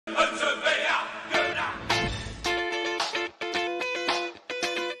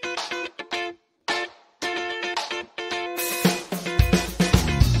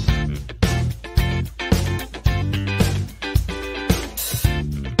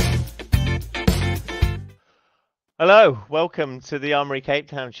Hello, welcome to the Armoury Cape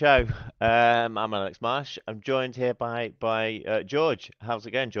Town show. I'm Alex Marsh. I'm joined here by George. How's it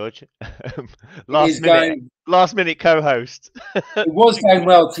going, George? last minute co-host. It was going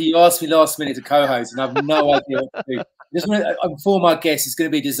well till you asked me last minute to co-host, and I have no idea what to do. Just want to inform our guests it's going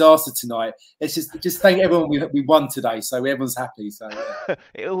to be a disaster tonight. It's just thank everyone we won today, so everyone's happy. So yeah.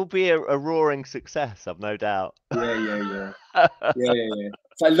 It will be a roaring success, I've no doubt. Yeah.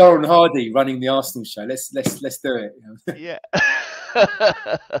 It's like Lauren Hardy running the Arsenal show. Let's do it. Yeah.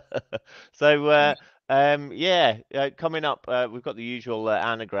 So coming up, we've got the usual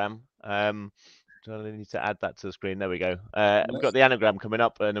anagram. So I need to add that to the screen. There we go. We've got the anagram coming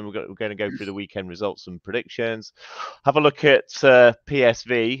up, and then we're going to go through the weekend results and predictions. Have a look at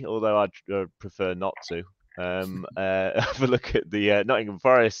PSV, although I'd prefer not to. Have a look at the Nottingham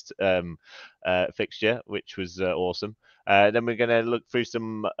Forest fixture, which was awesome. Then we're going to look through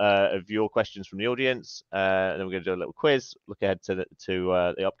some of your questions from the audience. Then we're going to do a little quiz, look ahead to the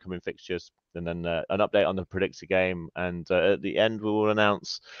upcoming fixtures, and then an update on the predictor game. And at the end, we will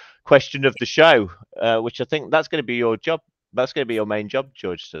announce question of the show, which I think that's going to be your job. That's going to be your main job,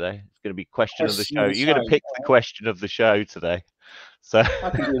 George, today. It's going to be question of the show. You're going to pick the question of the show today. So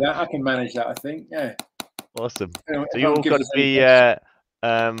I can do that. I can manage that, I think. Yeah. Awesome. So you all got to be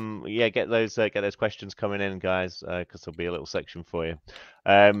get those questions coming in, guys, because there'll be a little section for you.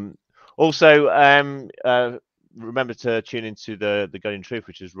 Also, remember to tune into the Guiding Truth,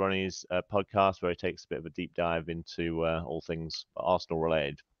 which is Ronnie's podcast, where he takes a bit of a deep dive into all things Arsenal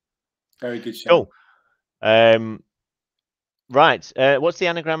related. Very good show. Cool. Right. What's the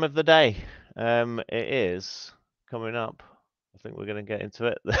anagram of the day? It is coming up. I think we're going to get into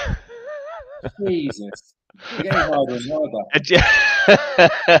it. Jesus. We're getting harder and harder.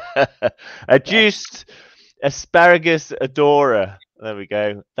 A juiced asparagus adorer. There we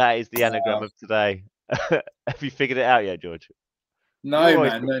go. That is the anagram of today. Have you figured it out yet, George? No,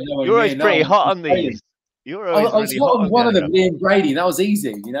 man. You're always pretty hot on these. You're always I was hot on one of them, Liam Brady. That was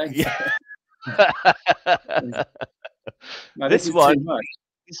easy, you know. Yeah. No, this one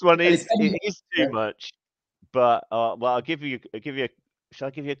is too much. But well, I'll give you. Shall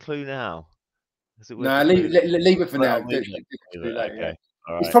I give you a clue now? No, leave it for now. Okay. Yeah.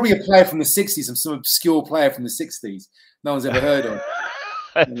 All right. It's probably a player from the 60s, some obscure player from the 60s no one's ever heard of.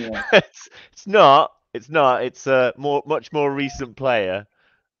 Yeah. It's not. It's a much more recent player.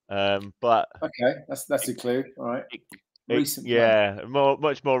 But okay, that's a clue. All right. Recent player.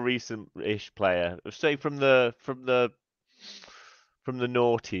 Much more recent-ish player. Say from the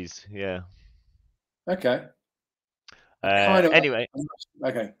noughties. Yeah. Okay. Anyway,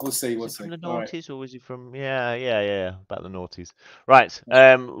 okay, we'll see. From the noughties, or was he from? Yeah, about the noughties. Right.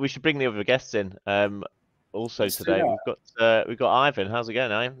 We should bring the other guests in. Also today we've got Ivan. How's it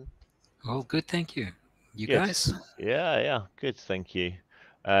going, Ivan? All good, thank you. You good. Guys? Yeah, good, thank you.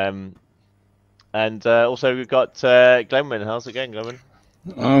 And also we've got Glenwyn. How's it going, Glenwyn?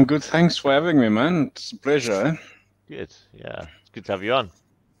 I'm good. Thanks for having me, man. It's a pleasure. Good. Yeah, it's good to have you on.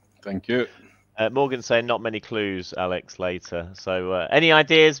 Thank you. Morgan's saying not many clues, Alex, later. So any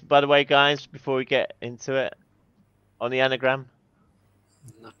ideas, by the way, guys, before we get into it on the anagram?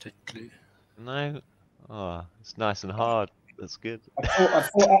 Not a clue. No? Oh, it's nice and hard. That's good. I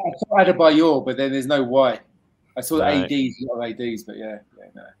thought Adebayor, but then there's no Y. I saw ADs, a lot of ADs, but no,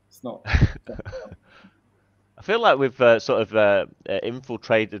 it's not. I feel like we've sort of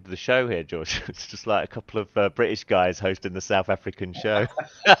infiltrated the show here, George. It's just like a couple of British guys hosting the South African show.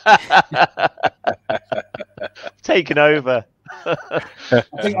 Taken over. I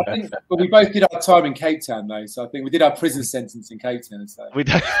think well, we both did our time in Cape Town, though. So I think we did our prison sentence in Cape Town. So we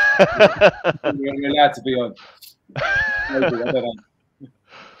don't. We're allowed to be on. Maybe, I don't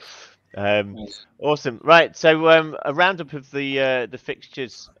know. Awesome. Right. So a roundup of the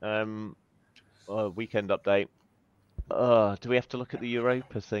fixtures. Weekend update. Do we have to look at the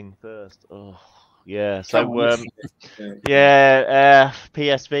Europa thing first? Oh, yeah. So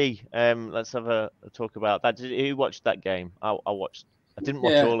PSV. Let's have a talk about that. Who watched that game? I watched. I didn't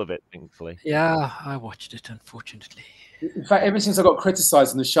watch all of it, thankfully. Yeah, I watched it, unfortunately. In fact, ever since I got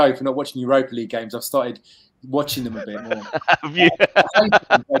criticised on the show for not watching Europa League games, I've started watching them a bit more. Have you?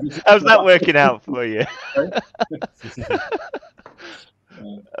 How's that working out for you?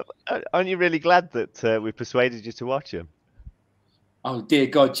 Aren't you really glad that we persuaded you to watch him? Oh dear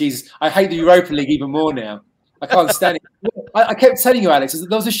God, Jesus! I hate the Europa League even more now. I can't stand it. I kept telling you, Alex, there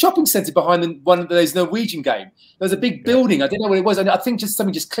was a shopping centre behind one of those Norwegian game. There was a big building. I didn't know what it was. I think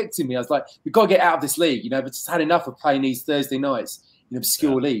something just clicked in me. I was like, we've got to get out of this league, But just had enough of playing these Thursday nights in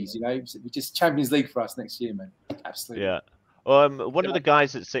obscure leagues. Just Champions League for us next year, man. Absolutely. Yeah. One of the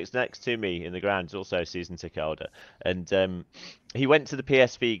guys that sits next to me in the ground is also a season ticket holder, and he went to the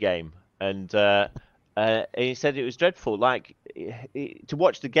PSV game, and he said it was dreadful. Like to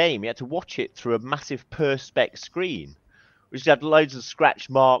watch the game, he had to watch it through a massive perspex screen, which had loads of scratch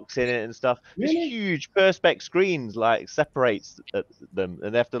marks in it and stuff. Really? These huge perspex screens like separates them,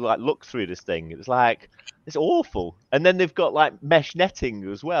 and they have to like look through this thing. It's awful. And then they've got like mesh netting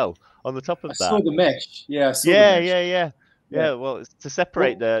as well on the top of I that. saw the mesh. Yeah, I saw Yeah, the mesh. yeah. Well, it's to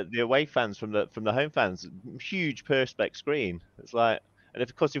separate the away fans from the home fans. Huge perspex screen. It's like, and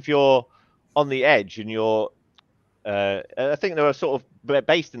of course, if you're on the edge and you're, I think they were sort of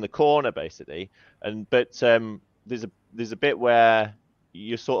based in the corner basically, but there's a bit where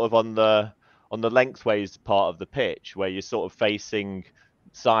you're sort of on the lengthways part of the pitch where you're sort of facing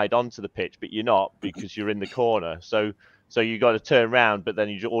side onto the pitch, but you're not because you're in the corner. So you got to turn around, but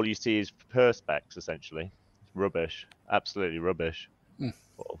then all you see is perspex essentially. Rubbish, absolutely rubbish.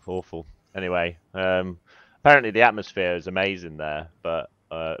 Awful. Anyway, apparently the atmosphere is amazing there, but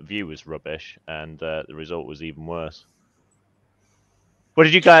view was rubbish, and the result was even worse. What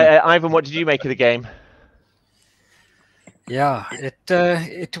did you guys, Ivan? What did you make of the game? Yeah,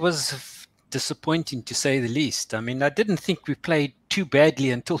 it was disappointing to say the least. I mean, I didn't think we played too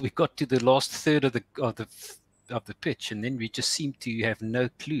badly until we got to the last third of the pitch, and then we just seemed to have no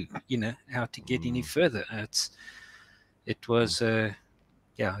clue, how to get any further. It wasn't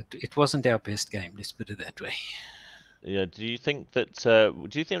our best game. Let's put it that way. Yeah. Do you think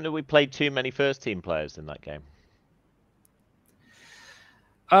that we played too many first team players in that game?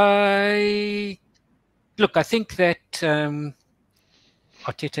 I think that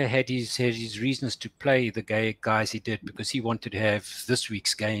Arteta had his reasons to play the guys he did, because he wanted to have this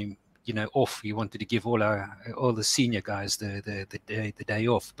week's game, off. He wanted to give all the senior guys the day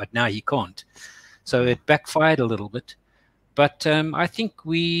off, but now he can't. So it backfired a little bit. But I think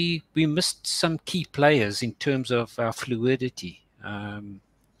we missed some key players in terms of our fluidity.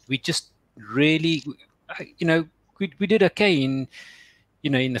 We just really, we did okay in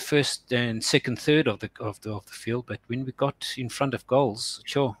the first and second third of the field, but when we got in front of goals,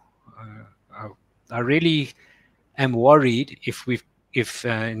 sure, I really am worried if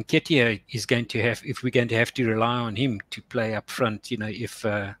Nketiah is going to if we're going to have to rely on him to play up front, if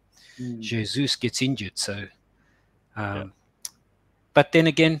Jesus gets injured. So, but then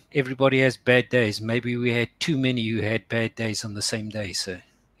again, everybody has bad days. Maybe we had too many who had bad days on the same day. So,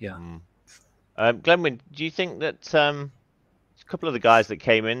 yeah. Glenwyn, do you think that a couple of the guys that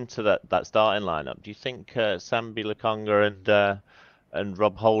came into that starting lineup, do you think Sambi Lukonga and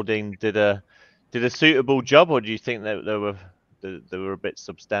Rob Holding did a suitable job, or do you think that they were a bit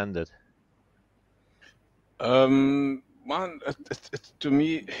substandard? To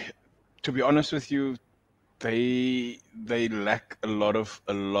me, to be honest with you, they lack a lot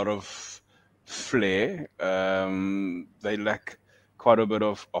of flair. They lack quite a bit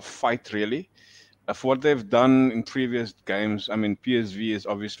of fight, really. For what they've done in previous games, I mean, PSV is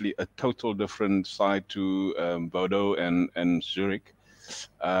obviously a total different side to Bodo and Zurich.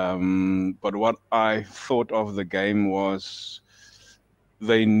 But what I thought of the game was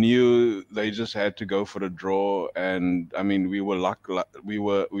they knew they just had to go for the draw, and I mean, we were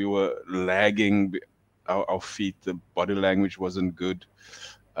lagging our feet. The body language wasn't good.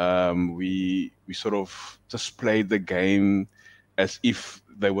 We sort of just played the game as if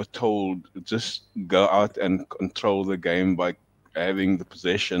they were told just go out and control the game by having the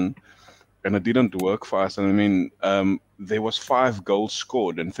possession, and it didn't work for us. And I mean, there was 5 goals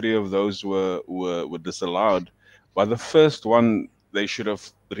scored, and 3 of those were disallowed. By the first one, they should have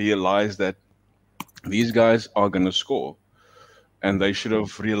realized that these guys are going to score, and they should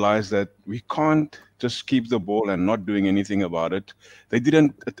have realized that we can't just keep the ball and not doing anything about it. They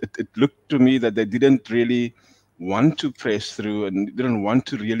didn't. It looked to me that they didn't really want to press through and didn't want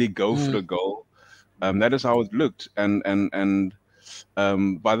to really go for the goal. That is how it looked. And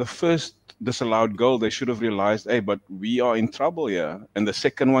by the first disallowed goal, they should have realized, hey, but we are in trouble here. And the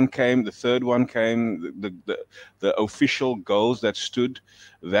second one came, the third one came, the official goals that stood,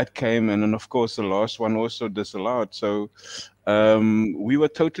 that came, and then of course the last one also disallowed. So we were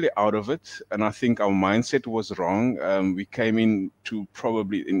totally out of it, and I think our mindset was wrong. We came in to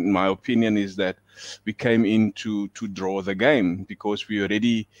probably, in my opinion, is that we came in to draw the game because we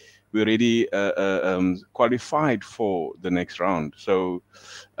already qualified for the next round. So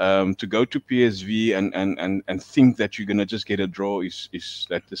to go to PSV and think that you're gonna just get a draw is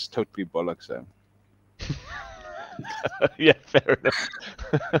totally bollocks. Yeah, fair enough.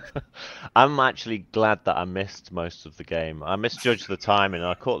 I'm actually glad that I missed most of the game. I misjudged the timing.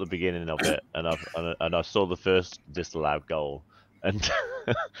 I caught the beginning of it, and I saw the first disallowed goal, and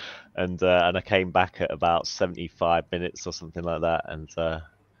and I came back at about 75 minutes or something like that, and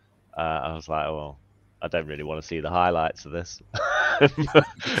I was like, well, I don't really want to see the highlights of this.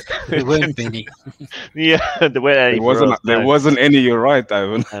 There weren't many. Yeah, there weren't any. There wasn't any. You're right,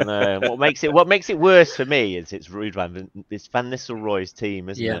 Ivan. And what makes it worse for me is it's it's Van Nistelrooy's team,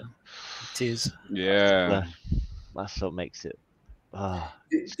 isn't it? It is. Yeah, that's what makes it.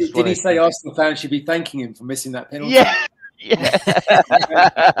 Did he say Arsenal fans should be thanking him for missing that penalty? Yeah. Yeah.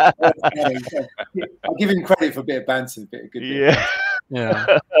 I'll give him credit for a bit of banter, a bit of good. Yeah.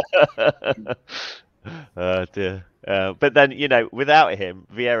 Yeah. Oh dear. But then, you know, without him,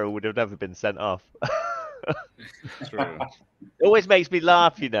 Vieira would have never been sent off. true. It always makes me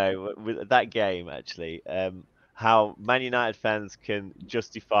laugh, you know, with that game actually. How Man United fans can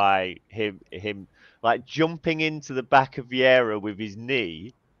justify him like jumping into the back of Vieira with his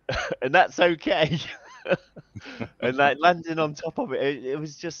knee, and that's okay. And like landing on top of it, it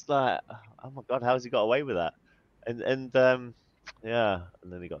was just like, oh my God, how has he got away with that? And yeah,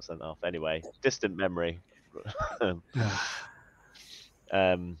 and then he got sent off. Anyway, distant memory.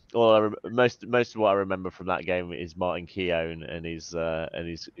 Most of what I remember from that game is Martin Keown and his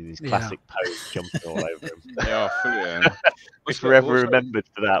classic pose jumping all over him. Yeah, fully. He's forever remembered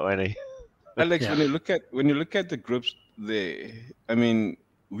for that, won't he? Alex, when you look at the groups there, I mean,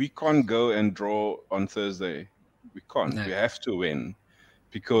 we can't go and draw on Thursday. We can't. No. We have to win,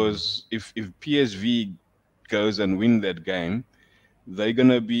 because if PSV goes and win that game, they're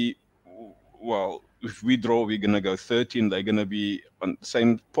gonna be, well, if we draw, we're gonna go 13. They're gonna be on the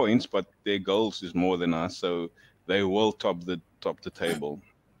same points, but their goals is more than us, so they will top the table.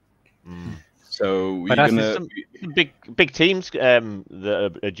 So we're gonna some big teams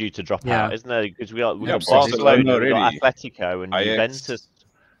that are due to drop out, isn't there? Because we got Barcelona, we got Atletico and Juventus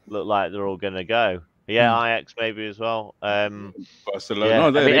look like they're all gonna go. Yeah, Ajax maybe as well. Barcelona, yeah.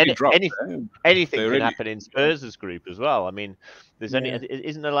 no, they already dropped. Anything can happen in Spurs' group as well. I mean, there's only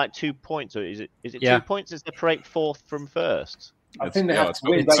isn't there like 2 points, or is it 2 points to separate fourth from first? I think they have to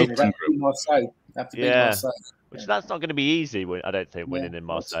win. They have to beat Marseille. Which that's not going to be easy. I don't think winning in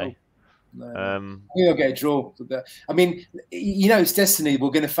Marseille. No. I think they'll get a draw. I mean, you know, it's destiny. We're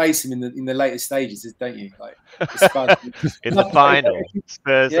going to face him in the later stages, don't you? Like in the final,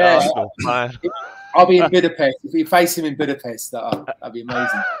 Spurs Arsenal final. I'll be in Budapest. If we face him in Budapest, that'd be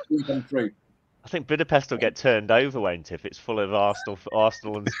amazing. We'll come through. I think Budapest will get turned over, won't it, if it's full of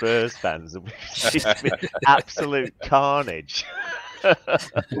Arsenal and Spurs fans. It's just be absolute carnage.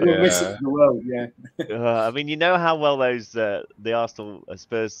 We'll miss it in the world, yeah. I mean, you know how well those the Arsenal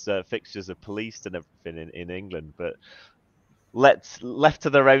Spurs fixtures are policed and everything in England, but left to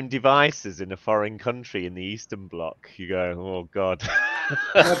their own devices in a foreign country in the Eastern Bloc, you go, oh God.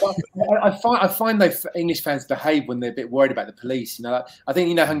 I find English fans behave when they're a bit worried about the police. You know, I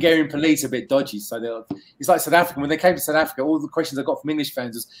think Hungarian police are a bit dodgy. So it's like South Africa. When they came to South Africa, all the questions I got from English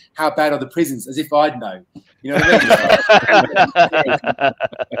fans was, "How bad are the prisons?" As if I'd know. You know what I mean?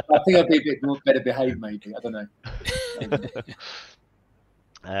 I think I'd be a bit more better behaved, maybe. I don't know.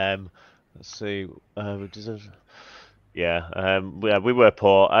 Let's see. We were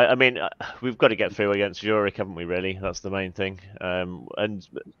poor. I mean, we've got to get through against Zurich, haven't we, really? That's the main thing. And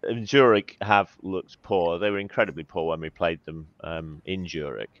Zurich have looked poor. They were incredibly poor when we played them in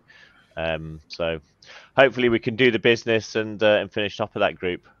Zurich. So hopefully we can do the business and finish top of that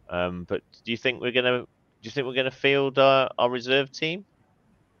group. But do you think we're gonna field our reserve team?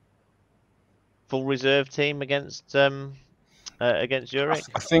 Full reserve team against Zurich?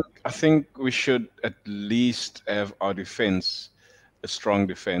 I think we should at least have our defense, a strong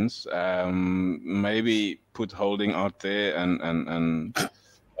defense. Maybe put Holding out there and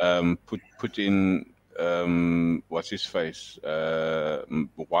put in what's his face,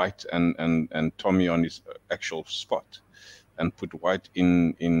 White and Tommy on his actual spot, and put White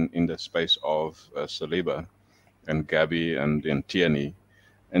in the space of Saliba and Gabby and then Tierney.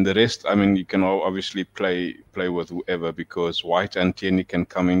 And the rest, I mean, you can obviously play with whoever, because White and Tierney can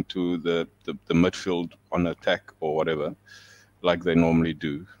come into the midfield on attack or whatever, like they normally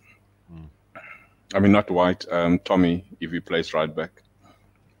do. I mean, not White, Tommy, if he plays right back.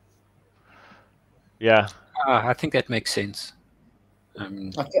 Yeah. I think that makes sense. I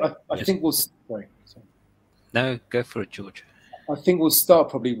think we'll... Sorry. No, go for it, George. I think we'll start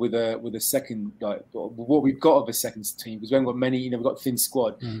probably with a second, like what we've got of a second team, because we haven't got many. We've got a thin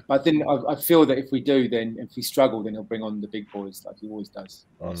squad. But then I feel that if we do, then if we struggle, then he'll bring on the big boys like he always does.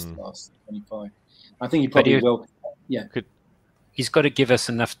 Last 25. I think he probably will. he's got to give us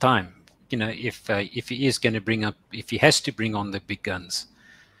enough time. You know, if he is going to if he has to bring on the big guns,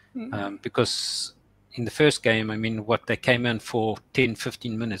 because in the first game, I mean, they came in for 10,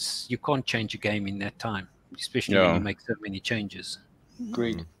 15 minutes. You can't change a game in that time, especially when you make so many changes.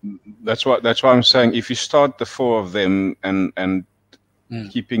 Agreed. That's why I'm saying if you start the 4 of them and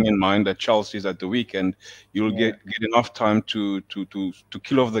keeping in mind that Chelsea's at the weekend, you'll get enough time to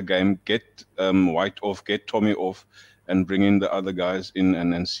kill off the game, get White off, get Tommy off, and bring in the other guys in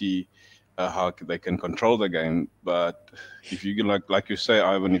and see how they can control the game. But if you like you say,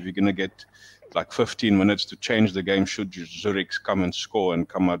 Ivan, if you're gonna get like 15 minutes to change the game, should Zurich come and score and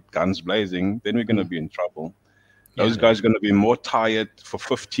come out guns blazing, then we're gonna be in trouble. Those guys are going to be more tired for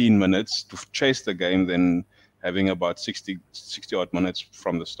 15 minutes to chase the game than having about 60 odd minutes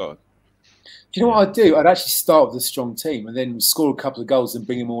from the start. Do you know what I'd do? I'd actually start with a strong team and then score a couple of goals and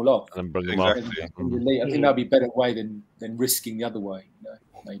bring them all off. And bring them off. I think that'd be a better way than risking the other way. You know,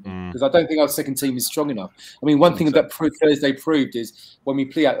 maybe because I don't think our second team is strong enough. I mean, one thing that Thursday proved is when we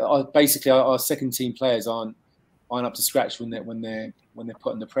play, basically our second team players aren't up to scratch when they're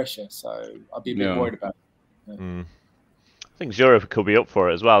put under pressure. So I'd be a bit worried about it. I think Zurich could be up for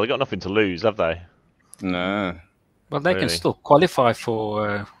it as well. They've got nothing to lose, have they? No. Well, they can still qualify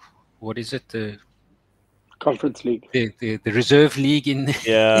for what is it? The Conference League. The Reserve League in in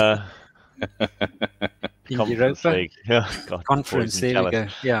Conference League. Yeah. God, Conference. There we go.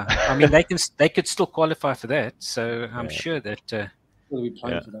 Yeah. I mean, they could still qualify for that. So I'm sure that we'll be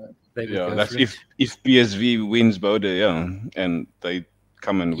playing for that. They would go that's for if PSV wins Bode, and they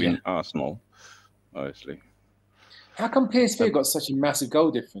come and win Arsenal, obviously. How come PSV got such a massive goal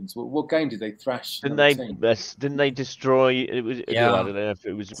difference? What game did they thrash? Didn't they destroy? It was. I don't know if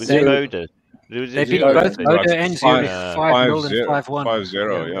it was. Was it Bode? They beat both Bode and Zurich 5-0 and 5-1.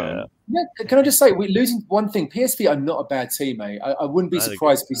 5-0. Yeah. Can I just say, we're losing one thing. PSV are not a bad team, mate. I wouldn't be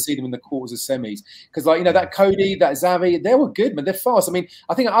surprised if we see them in the quarters of semis because, like, you know, that Cody, that Xavi, they were good, man. They're fast. I mean,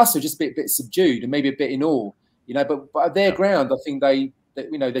 I think us are just a bit subdued and maybe a bit in awe, you know. But at their ground, I think they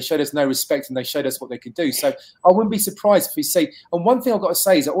showed us no respect and they showed us what they could do. So I wouldn't be surprised if we see. And one thing I've got to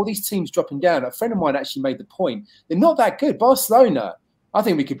say is that all these teams dropping down, a friend of mine actually made the point, they're not that good. Barcelona, I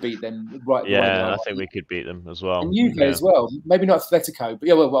think we could beat them. I think we could beat them as well. And Juve as well. Maybe not Atletico, but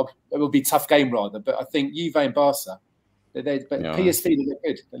it will be a tough game rather. But I think Juve and Barca, PSV, they look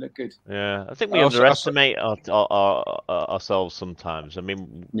good. They look good. Yeah, I think we underestimate ourselves sometimes. I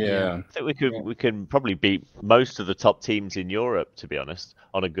mean, I think we can probably beat most of the top teams in Europe, to be honest,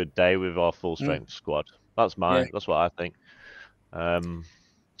 on a good day with our full strength squad. That's what I think.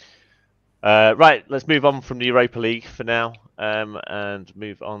 Right, let's move on from the Europa League for now, and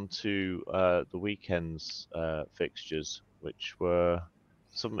move on to the weekend's fixtures, which were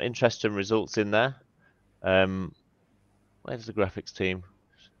some interesting results in there. Where's the graphics team?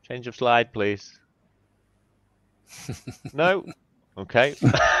 Change of slide, please. No? Okay.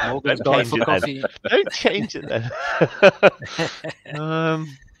 Don't change it then.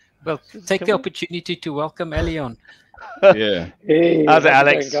 Well, take the opportunity to welcome Ali on. Yeah. Hey, how's it,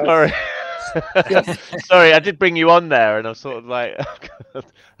 Alex? Sorry. Sorry, I did bring you on there, and I was sort of like,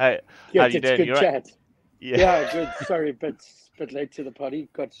 hey, how you doing? Good chat. Right? Yeah, good. Sorry, but late to the party.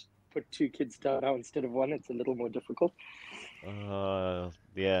 Got put 2 kids down now instead of 1. It's a little more difficult. Yeah,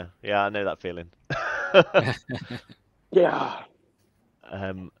 I know that feeling. Yeah.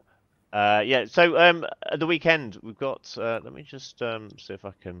 So at the weekend we've got. Let me just see if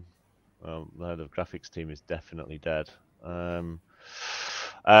I can. Well, no, the graphics team is definitely dead.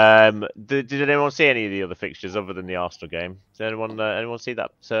 Did anyone see any of the other fixtures other than the Arsenal game? Did anyone see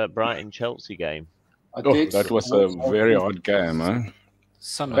that Brighton Chelsea game? I did. That was a very odd game, huh?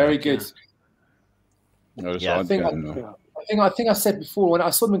 Very good. I think I said before when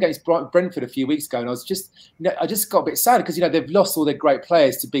I saw them against Brentford a few weeks ago, and I just got a bit sad because they've lost all their great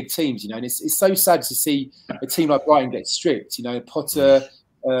players to big teams, and it's so sad to see a team like Brighton get stripped. Potter,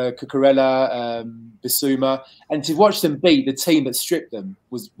 Cucurella, Bissouma, and to watch them beat the team that stripped them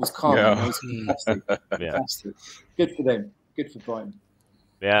was calm. It was fantastic. Fantastic. Good for them. Good for Brighton.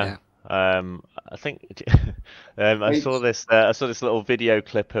 Yeah. I think I saw this little video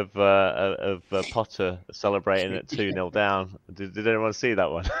clip of Potter celebrating at 2-0 down. Did anyone see that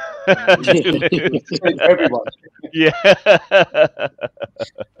one? Everyone. Yeah.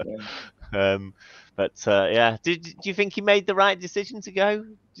 Do you think he made the right decision to go?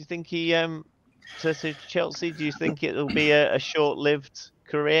 Do you think he to Chelsea? Do you think it will be a short-lived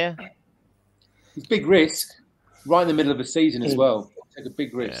career? It's a big risk, right in the middle of the season as well. Take a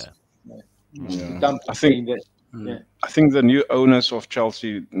big risk. I think the new owners of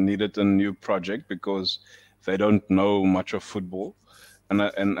Chelsea needed a new project because they don't know much of football. And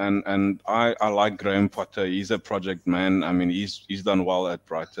I like Graham Potter. He's a project man. I mean, he's done well at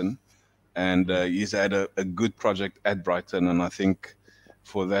Brighton, and he's had a good project at Brighton. And I think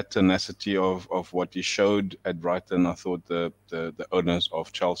for that tenacity of what he showed at Brighton, I thought the owners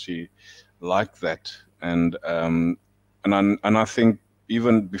of Chelsea liked that. And I think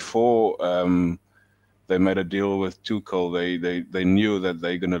even before they made a deal with Tuchel, they knew that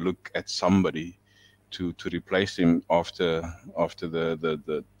they're going to look at somebody to replace him after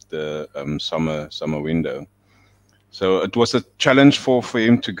the summer window. So it was a challenge for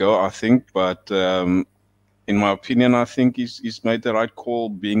him to go, I think. But in my opinion, I think he's made the right call,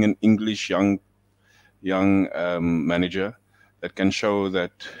 being an English young manager that can show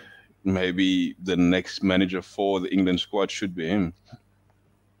that maybe the next manager for the England squad should be him.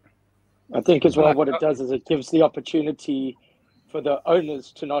 I think as well what it does is it gives the opportunity for the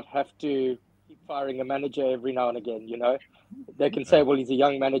owners to not have to keep firing a manager every now and again, you know. They can say, well, he's a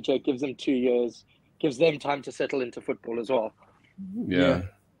young manager, it gives him 2 years, gives them time to settle into football as well. Yeah.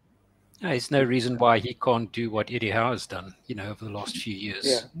 There's no reason why he can't do what Eddie Howe's done, you know, over the last few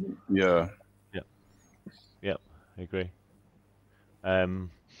years. Yeah. I agree.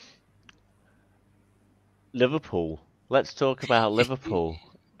 Liverpool. Let's talk about Liverpool.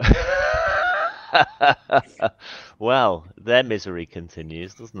 Well, their misery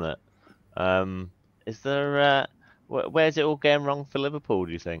continues, doesn't it? Is there? Where's it all going wrong for Liverpool,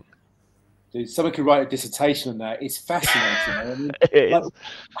 do you think? Dude, someone could write a dissertation on that. It's fascinating. I mean, It is.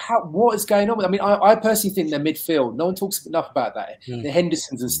 What is going on? I mean, I personally think their midfield, no one talks enough about that. The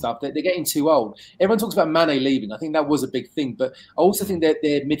Hendersons and stuff, they're getting too old. Everyone talks about Mane leaving. I think that was a big thing. But I also think that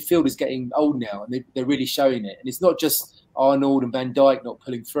their midfield is getting old now, and they're really showing it. And it's not just Arnold and Van Dijk not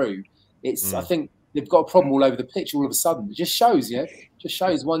pulling through. It's I think they've got a problem all over the pitch all of a sudden. It just shows, just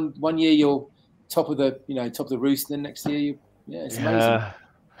shows. One year you're top of the roost, and then next year it's amazing.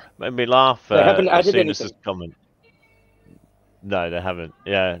 Made me laugh. They haven't as added soon as anything. this comment. No, they haven't.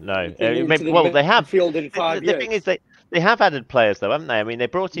 Yeah, no. Maybe, Well, they have. Field in 5 years. The thing is, they have added players though, haven't they? I mean, they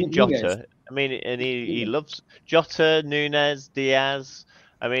brought in Jota. I mean, and he loves Jota, Nunes, Diaz.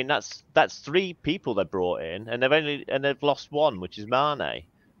 I mean, that's 3 people they brought in, and they've lost one, which is Mane.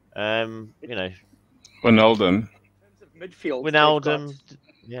 You know, Wijnaldum. Wijnaldum.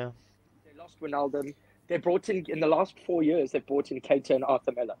 Yeah. They lost Wijnaldum. They brought in the last 4 years. They brought in Keita and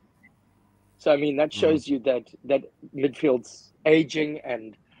Arthur Miller. So I mean, that shows you that midfield's aging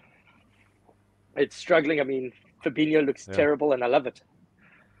and it's struggling. I mean, Fabinho looks terrible, and I love it.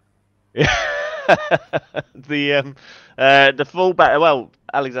 Yeah. The fullback. Well,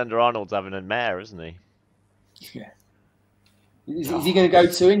 Alexander Arnold's having a mare, isn't he? Yeah. Is he going to go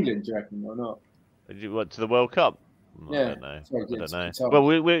to England, do you reckon, or not? What, to the World Cup? Yeah. I don't know. Sorry, I don't know. Qatar.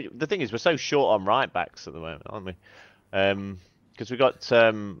 Well, the thing is, we're so short on right backs at the moment, aren't we? Because we got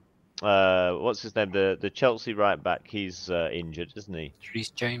what's his name? The Chelsea right back. He's injured, isn't he?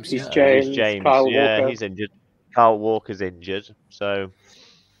 Reece James. Reece Yeah. James. Kyle Walker. He's injured. Kyle Walker's injured. So,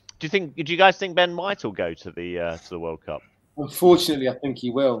 do you guys think Ben White will go to the World Cup? Unfortunately, I think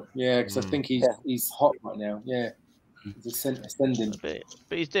he will. Yeah, because I think he's hot right now. Yeah. He's ascending.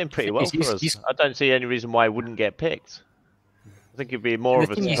 But he's doing pretty well for us. I don't see any reason why he wouldn't get picked. I think it'd be more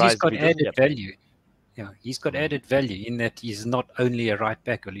of a surprise. He's got if he doesn't added value. Yeah, he's got added value in that he's not only a right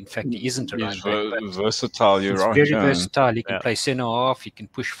back. Well, in fact, he isn't a right back. He's versatile. You're right. Very versatile. He can play centre half. He can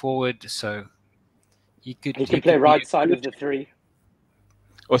push forward. So he could play right side of the 3.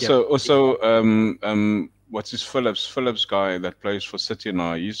 Also, what's his Phillips guy that plays for City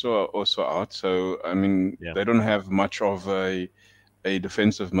now? He's also out. So I mean, they don't have much of a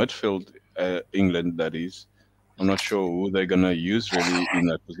defensive midfield. England, that is. I'm not sure who they're gonna use really in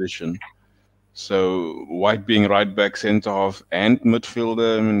that position. So White being right back, centre half, and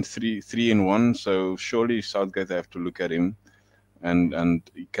midfielder, I mean 3 in 1. So surely Southgate have to look at him, and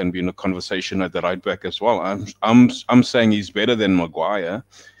he can be in a conversation at the right back as well. I'm saying he's better than Maguire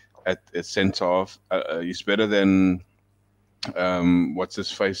at centre half. He's better than what's his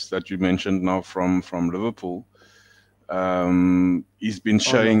face that you mentioned now from Liverpool. He's been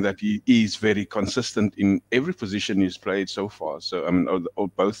showing that he is very consistent in every position he's played so far. So I mean,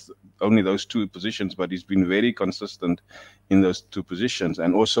 only those 2 positions, but he's been very consistent in those 2 positions.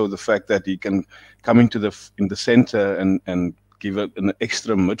 And also the fact that he can come into in the center and give an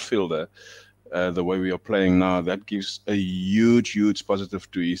extra midfielder. The way we are playing now, that gives a huge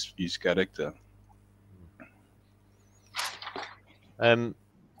positive to his character.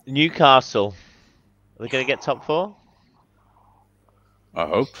 Newcastle, are they going to get top 4? I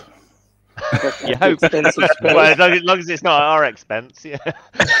hope. You hope. Well, as long as it's not at our expense, yeah.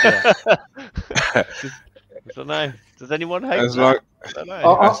 I don't know. Does anyone hope As that? long- I don't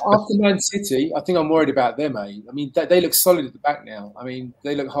know. After Man City, I think I'm worried about them, mate. I mean, they look solid at the back now. I mean,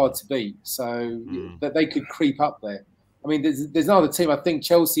 they look hard to beat, so that they could creep up there. I mean, there's another team. I think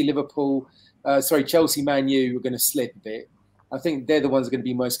Chelsea, Liverpool, Chelsea, Man U are going to slip a bit. I think they're the ones that are going to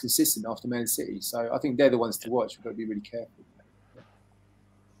be most consistent after Man City. So I think they're the ones to watch. We've got to be really careful.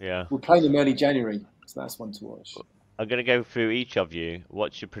 Yeah. We're playing them early January, so that's one to watch. I'm going to go through each of you.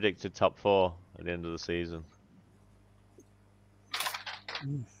 What's your predicted top 4 at the end of the season?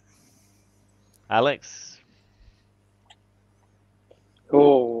 Alex?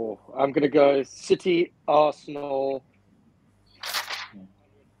 Oh, I'm going to go City, Arsenal,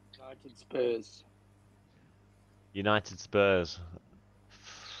 United, Spurs. United, Spurs.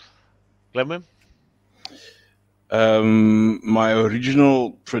 Glenwyn? My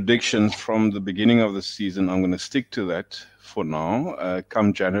original prediction from the beginning of the season, I'm going to stick to that for now.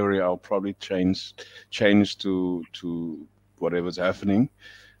 Come January, I'll probably change to whatever's happening.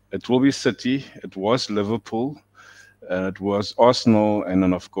 It will be City. It was Liverpool. It was Arsenal, and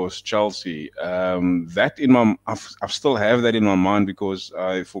then of course Chelsea. That in my, I still have that in my mind because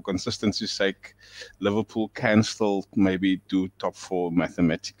for consistency's sake, Liverpool can still maybe do top 4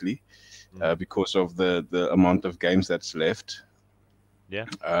 mathematically. Because of the amount of games that's left. Yeah.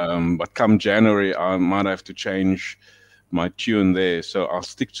 But come January, I might have to change my tune there. So I'll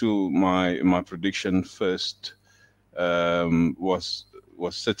stick to my prediction first. Was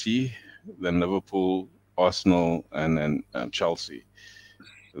City, then Liverpool, Arsenal, and then Chelsea.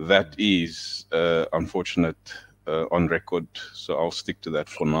 That is unfortunate on record. So I'll stick to that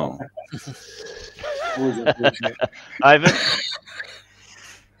for now. Ivan?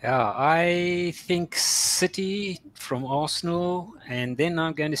 Yeah, I think City from Arsenal, and then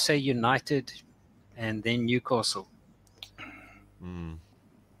I'm going to say United, and then Newcastle.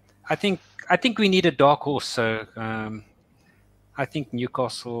 I think we need a dark horse. So I think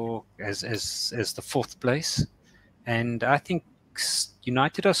Newcastle as the 4th place, and I think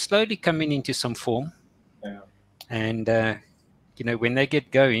United are slowly coming into some form. Yeah. And when they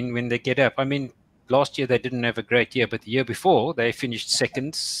get going, when they get up, I mean. Last year they didn't have a great year, but the year before they finished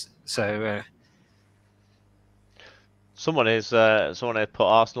seconds. So someone has put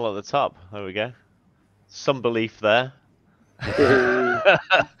Arsenal at the top. There we go. Some belief there.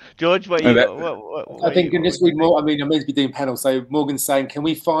 George, what you? I think can just read more. I mean, I'm meant to be doing panels, so Morgan's saying, "Can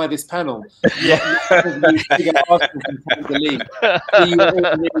we fire this panel?" Yeah. Yeah. I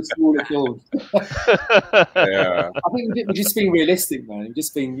think we're just being realistic, man. We're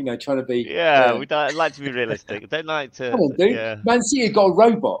just being, trying to be. Yeah, we don't like to be realistic. Don't like to. Come on, dude. Yeah. Man City got a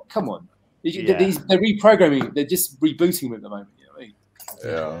robot. Come on. They're reprogramming. They're just rebooting him at the moment. You know what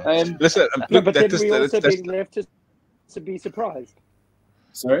I mean? Yeah. Listen, no, but then we also being left to be surprised.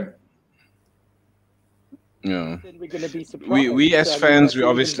 Sorry. Yeah. Then we're going to be surprised. We as fans, we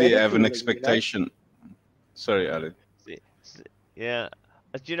obviously have an expectation. Sorry, Alex. Yeah.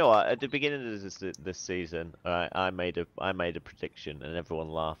 Do you know what? At the beginning of this season, I made a prediction and everyone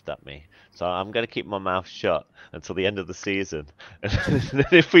laughed at me. So I'm going to keep my mouth shut until the end of the season. And then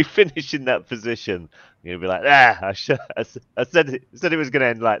if we finish in that position, I'm going to be like, I said it was going to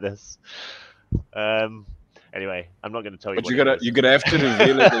end like this. Anyway, I'm not going to tell you. But you're gonna have to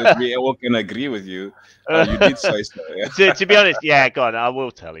reveal it that we all can agree with you. You did say so. Yeah. to be honest, yeah, go on. I will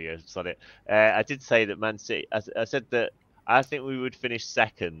tell you. Sorry. I did say that Man City. I said that I think we would finish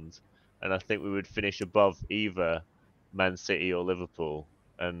second, and I think we would finish above either Man City or Liverpool,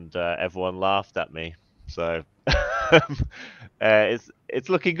 and everyone laughed at me. So it's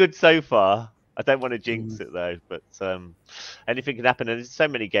looking good so far. I don't want to jinx it though, but anything can happen, and there's so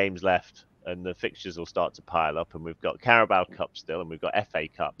many games left. And the fixtures will start to pile up, and we've got Carabao Cup still, and we've got FA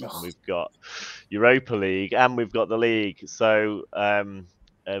Cup, and we've got Europa League, and we've got the league. So and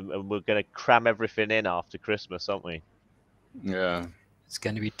we're going to cram everything in after Christmas, aren't we? Yeah, it's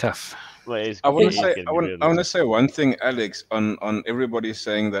going to be tough. Well, I want to say one thing, Alex. On everybody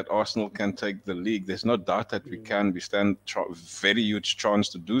saying that Arsenal can take the league. There's no doubt that we can. We stand very huge chance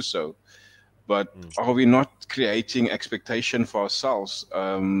to do so. But are we not creating expectation for ourselves?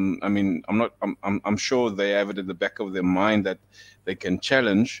 I mean, I'm sure they have it at the back of their mind that they can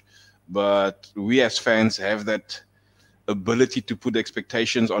challenge, but we as fans have that ability to put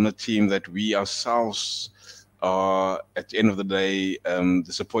expectations on a team that we ourselves are, at the end of the day,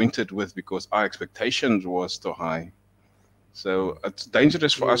 disappointed with because our expectations was too high. So it's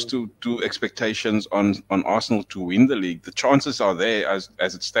dangerous for us to do expectations on Arsenal to win the league. The chances are there as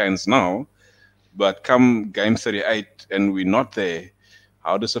it stands now. But come game 38 and we're not there,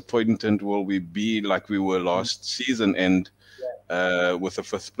 how disappointed will we be like we were last season? And with the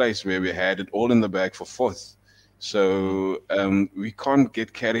 5th place, where we had it all in the bag for 4th. So we can't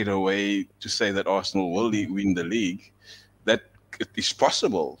get carried away to say that Arsenal will win the league. That it is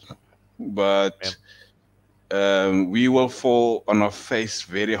possible, but we will fall on our face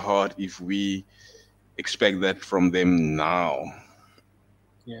very hard if we expect that from them now.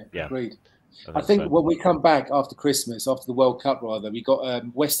 Yeah. Agreed. I think when we come back after Christmas, after the World Cup rather, we got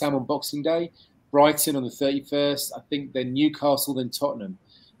West Ham on Boxing Day, Brighton on the 31st, I think then Newcastle, then Tottenham.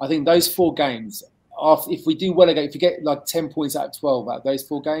 I think those 4 games, if we do well again, if you get like 10 points out of 12 out of those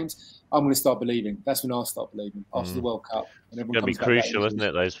 4 games, I'm going to start believing. That's when I'll start believing after the World Cup. It's going to be crucial, isn't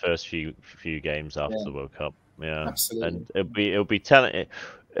it? Those first few games after the World Cup. Yeah, absolutely. And it'll be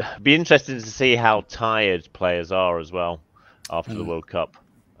interesting to see how tired players are as well after the World Cup.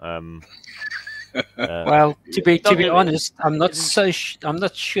 Well, to be honest, I'm not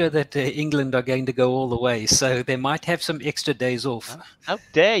sure that England are going to go all the way, so they might have some extra days off. How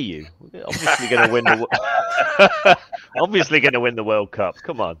dare you? We're obviously going to win the World Cup.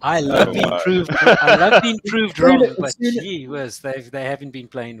 Come on. I love being proved wrong, but gee whiz, they haven't been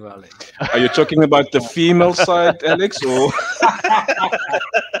playing well. Are you talking about the female side, Alex, or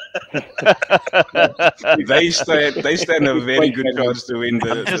they stand a very good chance to win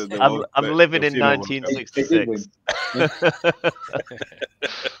the I'm living in 1966.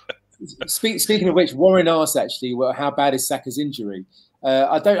 Speaking of which, Warren asked actually, well, how bad is Saka's injury?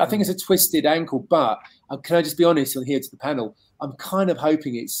 I think it's a twisted ankle, but can I just be honest on here to the panel? I'm kind of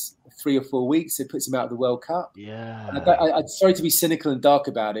hoping it's 3 or 4 weeks. It puts him out of the World Cup. Yeah. I'm sorry to be cynical and dark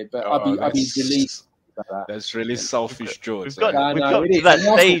about it, but I'd be relieved about that. That's really selfish, George. We've got to that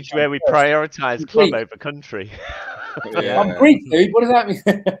stage where we prioritise club over country. I'm Greek, dude. What does that mean?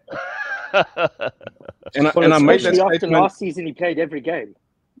 and I made that statement. Last season, he played every game.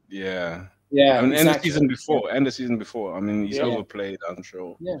 Yeah. Yeah. I mean, and the season before. I mean, he's overplayed, I'm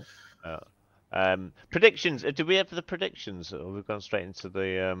sure. Yeah. Predictions. Do we have the predictions? Or we've gone straight into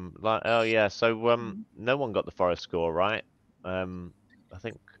the oh yeah. So no one got the Forest score right. I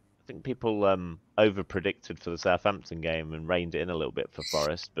think people over predicted for the Southampton game and reined it in a little bit for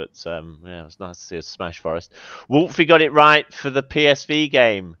Forest, but yeah, it's nice to see us smash Forest. Wolfie got it right for the PSV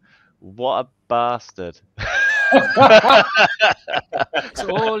game. What a bastard. It's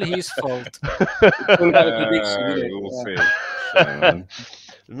all his fault.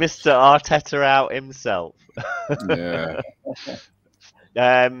 Mr. Arteta out himself.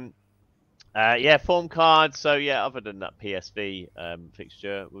 Yeah. Form card. So yeah, other than that PSV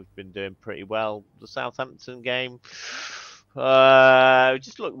fixture, we've been doing pretty well. The Southampton game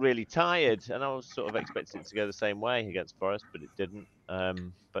just looked really tired, and I was sort of expecting it to go the same way against Forest, but it didn't.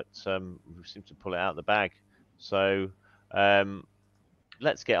 But we seemed to pull it out of the bag. So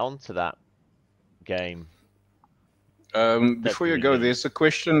let's get on to that game. Before you go, there's a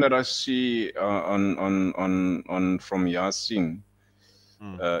question that I see on from Yasin,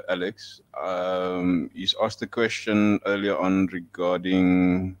 Alex. He's asked a question earlier on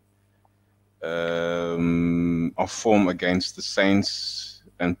regarding our form against the Saints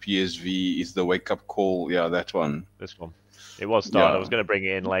and PSV. Is the wake-up call? Yeah, that one. This one. It was started. I was going to bring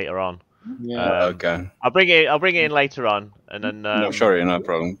it in later on. Yeah. Okay. I'll bring it in later on, and then. No, sorry, no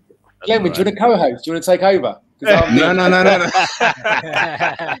problem. Glenn, do you want to co-host? Do you want to take over? No. I'm going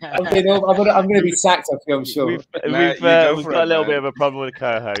to be sacked. I'm sure. We've got a little bit of a problem with the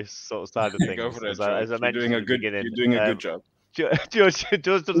co-host sort of side of things. Go for it, as I mentioned, you're doing a good job. George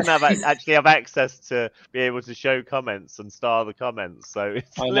doesn't actually have access to be able to show comments and star the comments, so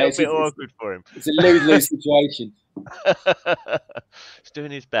it's a little bit awkward for him. It's a lose-lose situation. He's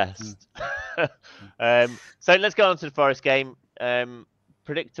doing his best. So let's go on to the Forest game.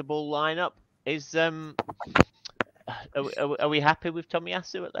 Predictable lineup is. Are we happy with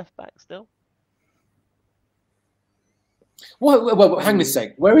Tomiyasu at left back still? Well, hang on a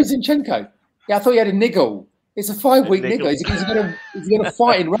sec. Where is Zinchenko? Yeah, I thought he had a niggle. It's a 5-week niggle. Is he going to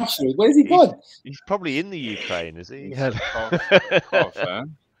fight in Russia? Where's he gone? He's probably in the Ukraine, is he?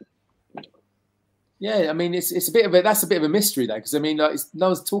 Yeah, I mean, it's a bit of that's a bit of a mystery though, because I mean, like, no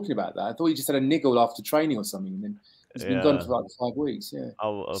one's talking about that. I thought he just had a niggle after training or something, and then he's been gone for like 5 weeks. Yeah.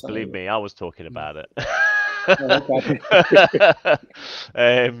 Oh, believe me, I was talking about it.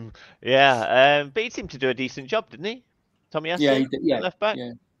 But he seemed to do a decent job, didn't he? Tomiyasu, left back.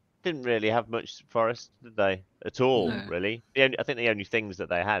 Yeah. Didn't really have much Forest, did they? At all, really. I think the only things that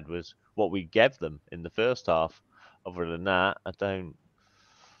they had was what we gave them in the first half. Other than that, I don't.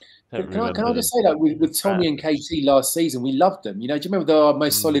 Can I just say that with Tommy and KT last season, we loved them. You know, do you remember they're our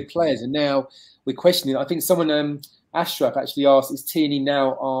most solid players, and now we're questioning. I think someone, Ashraf, actually asked, "Is Tierney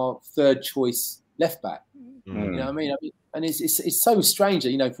now our third choice left back?" You know what I mean? And it's so strange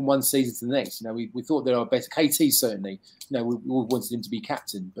that, you know, from one season to the next, you know, we thought there are better. KT certainly, you know, we all wanted him to be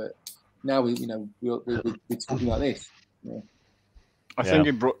captain, but now we're talking like this. Yeah. I think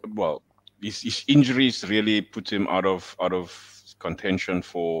it brought, well, his injuries really put him out of contention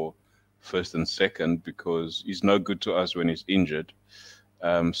for first and second, because he's no good to us when he's injured.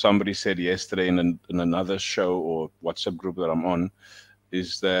 Somebody said yesterday in another show or WhatsApp group that I'm on,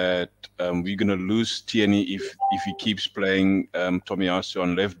 is that we're going to lose Tierney if he keeps playing Tomiyasu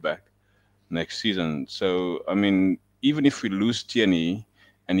on left back next season. So, I mean, even if we lose Tierney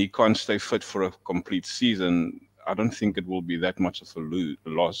and he can't stay fit for a complete season, I don't think it will be that much of a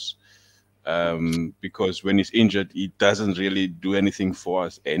loss, because when he's injured, he doesn't really do anything for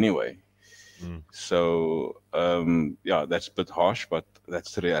us anyway. So, yeah, that's a bit harsh, but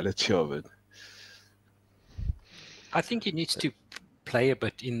that's the reality of it. I think he needs to play a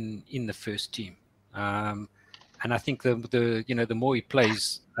bit in the first team, and I think the more he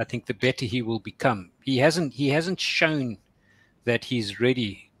plays, I think the better he will become. He hasn't shown that he's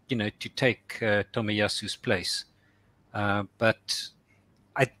ready, you know, to take Tomiyasu's place, but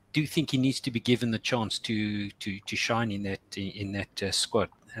I do think he needs to be given the chance to shine in that squad,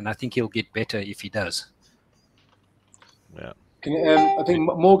 and I think he'll get better if he does. Yeah. I think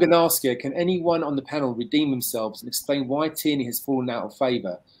Morgan asked here, can anyone on the panel redeem themselves and explain why Tierney has fallen out of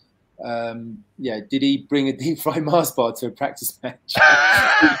favour? Yeah, did he bring a deep fried Mars bar to a practice match?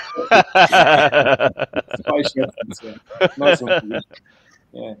 Nice one.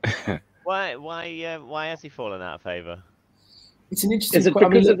 Yeah. Why has he fallen out of favour? It's an interesting. Is it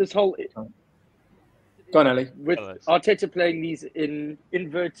because of this whole? Go on, Ali. With Arteta playing these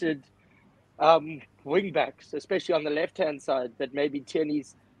inverted wing backs, especially on the left-hand side, that maybe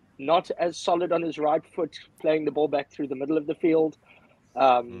Tierney's not as solid on his right foot, playing the ball back through the middle of the field.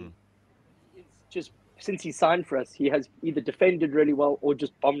 It's just, since he signed for us, he has either defended really well or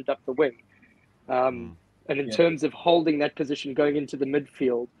just bombed up the wing. And in terms of holding that position going into the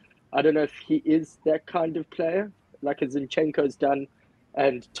midfield, I don't know if he is that kind of player, like Zinchenko's done,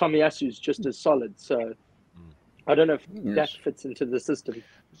 and Tomiyasu's just as solid. So I don't know if that fits into the system.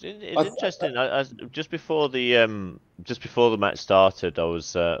 It's interesting. Just before the match started, I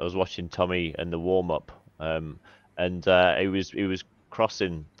was watching Tommy and the warm up, and he was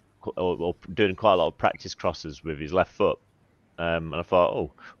crossing or doing quite a lot of practice crosses with his left foot, and I thought,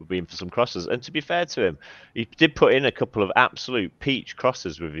 oh, we've been for some crosses. And to be fair to him, he did put in a couple of absolute peach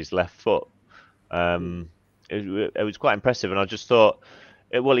crosses with his left foot. It was quite impressive, and I just thought,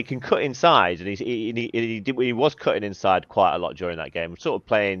 well, he can cut inside, and he was cutting inside quite a lot during that game, sort of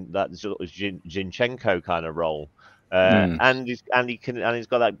playing that sort of Zinchenko kind of role, and he's got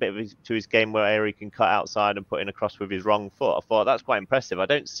that bit to his game where he can cut outside and put in a cross with his wrong foot. I thought that's quite impressive. I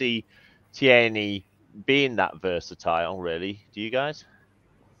don't see Tierney being that versatile, really. Do you guys?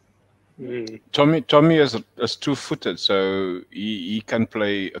 Tommy is two-footed, so he can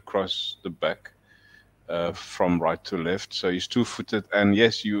play across the back. From right to left, so he's two-footed, and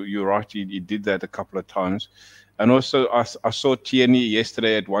yes, you're right, he did that a couple of times. And also I saw Tierney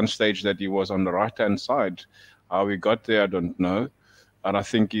yesterday at one stage that he was on the right-hand side. How he got there, I don't know, and I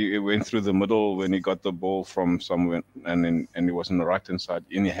think he went through the middle when he got the ball from somewhere, and he was on the right-hand side,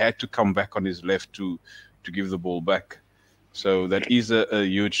 and he had to come back on his left to give the ball back. So that is a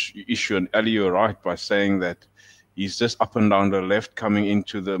huge issue, and Ali, you're right by saying that he's just up and down the left coming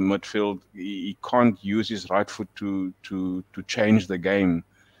into the midfield. He can't use his right foot to change the game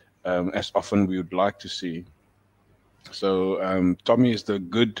as often we would like to see. So Tommy is the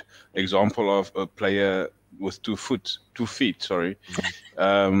good example of a player with 2 feet. Sorry.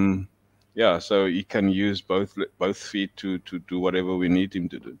 Yeah, so he can use both feet to do whatever we need him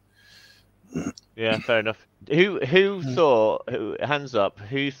to do. Yeah, fair enough. Who thought? Hands up.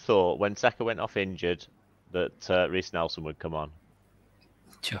 Who thought when Saka went off injured that Reece Nelson would come on?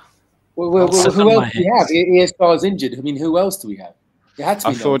 Sure. Well, who else do we have? ESR's injured. I mean, who else do we have? It had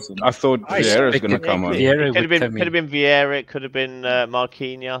to be Nelson. I thought Vieira's going to come on. It could have been Vieira. It could have been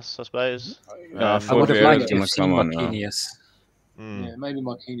Marquinhos, I suppose. I thought Vieira's going to come on. Yeah, maybe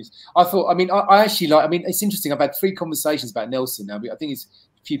Marquinhos. I thought. I mean, I actually like. I mean, it's interesting. I've had 3 conversations about Nelson now. I think it's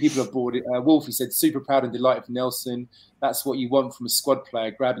a few people have brought it. Wolfie said, "Super proud and delighted for Nelson. That's what you want from a squad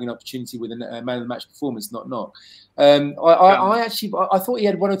player, grabbing an opportunity with a man of the match performance, not knock." I thought he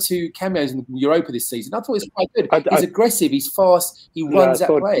had 1 or 2 cameos in Europa this season. I thought it was quite good. He's aggressive. He's fast. He runs at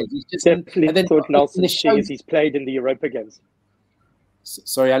players. He's just definitely and then thought Nelson shows he's played in the Europa games.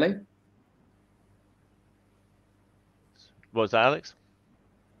 Sorry, Ali. What was that, Alex?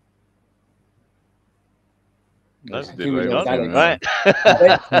 That's I think we well lost done. Alex.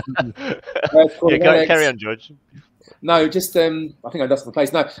 Right. Carry on, George. No, just I think I lost the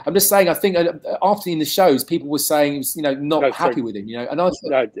place. No, I'm just saying. I think after in the shows, people were saying he was, not happy with him. And I thought,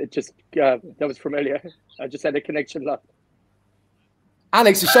 no, it just that was from earlier. I just had a connection lost.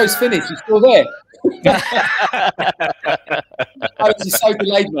 Alex, the show's finished. You're still there. Alex is so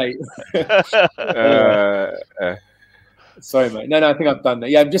delayed, mate. Sorry, mate. No, I think I've done that.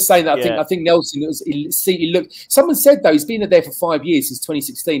 Yeah, I'm just saying that. I think Nelson he looked. Someone said though he's been there for 5 years since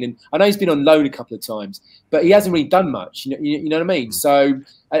 2016, and I know he's been on loan a couple of times, but he hasn't really done much. You know what I mean? So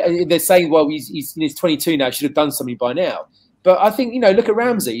they're saying, well, he's 22 now. Should have done something by now. But I think look at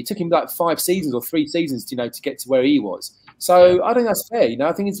Ramsey. It took him like 5 seasons or 3 seasons, to get to where he was. So I think that's fair.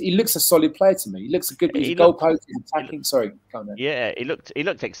 I think he looks a solid player to me. He looks a good. He's a goalpost. He's attacking. Sorry, calm down. Yeah, he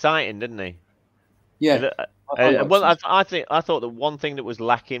looked exciting, didn't he? Yeah. Well, I thought the one thing that was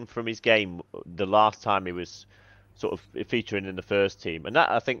lacking from his game the last time he was sort of featuring in the first team, and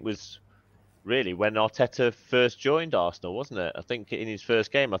that I think was really when Arteta first joined Arsenal, wasn't it? I think in his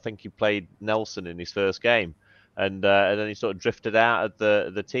first game, I think he played Nelson in his first game, and then he sort of drifted out of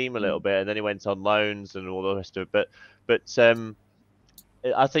the team a little bit, and then he went on loans and all the rest of it. But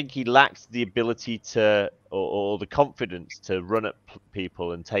I think he lacked the ability to or the confidence to run at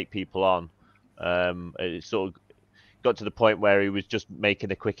people and take people on. It sort of got to the point where he was just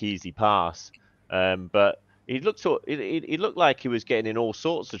making a quick, easy pass. But he looked like he was getting in all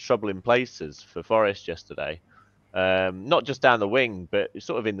sorts of troubling places for Forest yesterday. Not just down the wing, but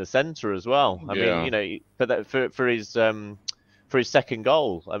sort of in the centre as well. I mean, for his second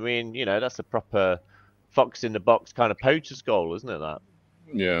goal. I mean, that's a proper fox in the box kind of poacher's goal, isn't it? That.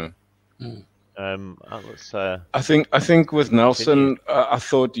 Yeah. I think with Nelson, I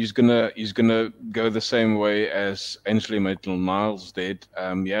thought he's gonna go the same way as Ainsley Maitland-Niles did.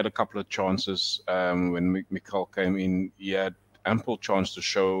 He had a couple of chances when Mikel came in. He had ample chance to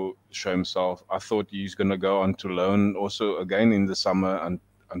show himself. I thought he's gonna go on to loan also again in the summer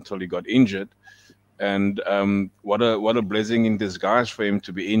until he got injured. And what a blessing in disguise for him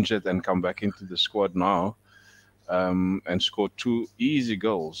to be injured and come back into the squad now. And scored 2 easy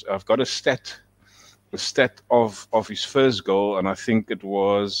goals. I've got a stat of his first goal, and I think it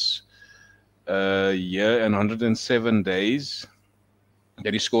was a year and 107 days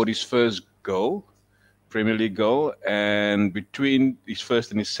that he scored his first goal, Premier League goal, and between his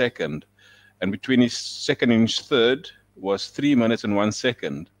first and his second, and between his second and his third was 3 minutes and 1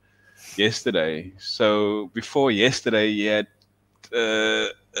 second yesterday. So before yesterday, he had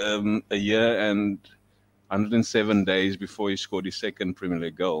a year and 107 days before he scored his second Premier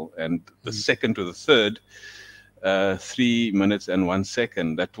League goal, and the second to the third, 3 minutes and 1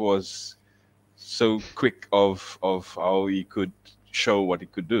 second. That was so quick of how he could show what he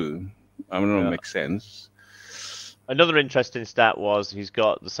could do. I don't know, it makes sense. Another interesting stat was he's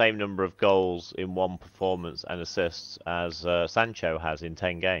got the same number of goals in one performance and assists as Sancho has in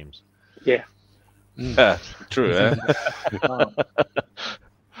 10 games. Yeah. True.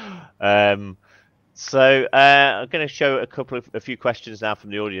 So I'm going to show a few questions now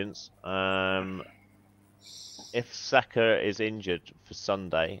from the audience. If Saka is injured for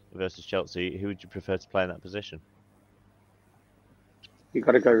Sunday versus Chelsea, who would you prefer to play in that position? You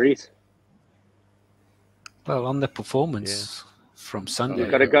got to go Reece. Well, on the performance from Sunday,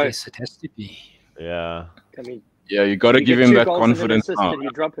 gotta go. I guess it has to be. Yeah. I mean, you got to give him that confidence now.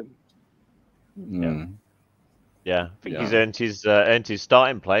 You drop him. Yeah, I think he's earned his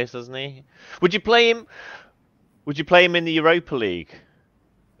starting place, hasn't he? Would you play him? Would you play him in the Europa League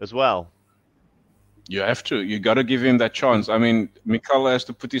as well? You have to. You got to give him that chance. I mean, Mikel has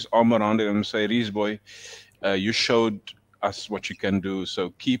to put his arm around him and say, "Reece boy, you showed us what you can do.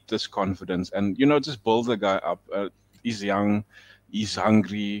 So keep this confidence and just build the guy up. He's young, he's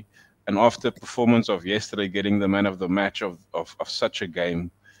hungry, and after performance of yesterday, getting the man of the match of such a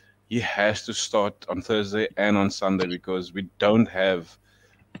game." He has to start on Thursday and on Sunday because we don't have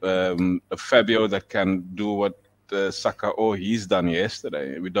a Fabio that can do what Saka or he's done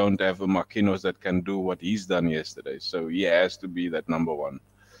yesterday. We don't have a Marquinhos that can do what he's done yesterday. So he has to be that number one.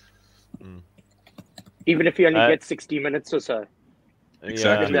 Even if he only gets 60 minutes or so.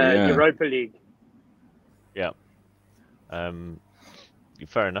 Exactly. In the Europa League. Yeah.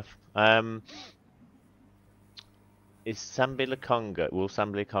 Fair enough. Will Sambi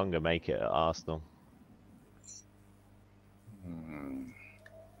Lokonga make it at Arsenal? When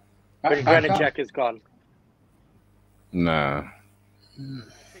Granit Xhaka is gone. Nah. I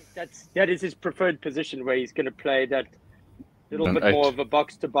think that is his preferred position where he's going to play that little bit more of a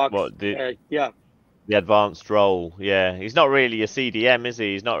box to box. The the advanced role. Yeah, he's not really a CDM, is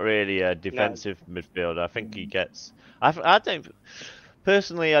he? He's not really a defensive midfielder. I think he gets. I don't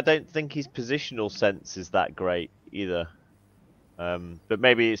personally. I don't think his positional sense is that great either. But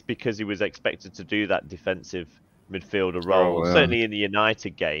maybe it's because he was expected to do that defensive midfielder role. Certainly in the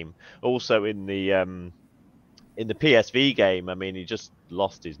United game, also in the PSV game. I mean, he just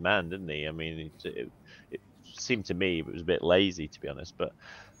lost his man, didn't he? I mean, it seemed to me it was a bit lazy, to be honest. But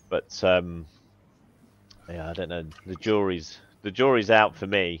yeah, I don't know. The jury's out for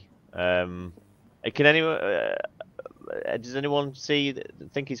me. Can anyone? Does anyone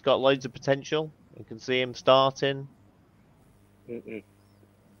think he's got loads of potential? You can see him starting.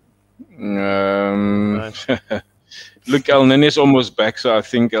 Look, El Nene is almost back, so I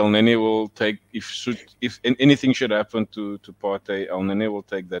think El Nene will take if anything should happen to Partey, El Nene will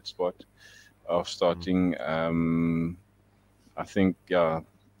take that spot of starting. I think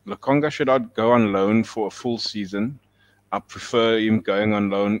Lokonga should not go on loan for a full season. I prefer him going on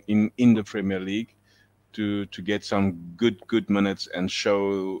loan in the Premier League to get some good minutes and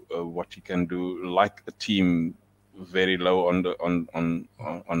show what he can do, like a team very low on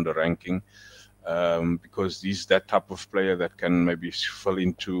the ranking, because he's that type of player that can maybe fall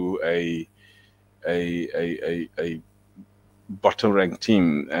into a bottom ranked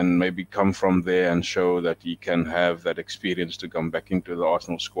team and maybe come from there and show that he can have that experience to come back into the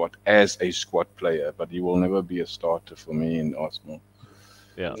Arsenal squad as a squad player. But he will never be a starter for me in Arsenal.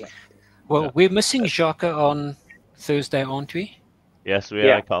 Yeah. Well, we're missing Xhaka on Thursday, aren't we? Yes, we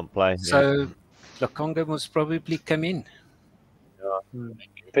are. I can't play. So Lokonga must probably come in.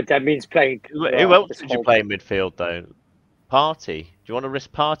 But that means playing. Who else did you play in midfield though? Partey. Do you want to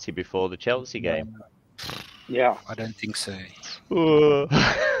risk Partey before the Chelsea game? Yeah, I don't think so.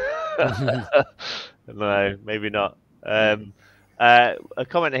 No, maybe not. A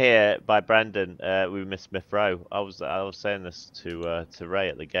comment here by Brandon. We missed Smith Rowe. I was saying this to Ray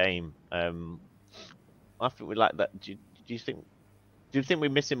at the game. I think we like that. Do you think we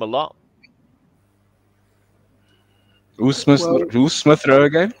miss him a lot? Who's Smith Rowe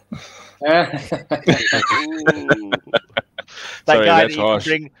again? That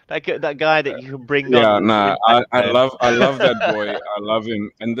guy that you can bring. Yeah, on I love that boy. I love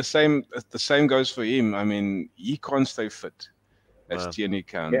him, and the same goes for him. I mean, he can't stay fit as Tierney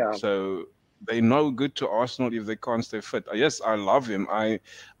can. Yeah. So they're no good to Arsenal if they can't stay fit. Yes, I love him. I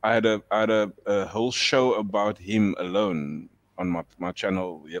had a whole show about him alone on my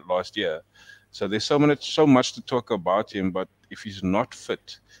channel last year. So there's so much to talk about him. But if he's not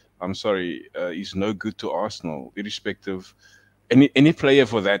fit, I'm sorry, he's no good to Arsenal, irrespective. Any player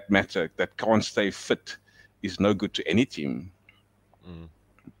for that matter that can't stay fit is no good to any team. Do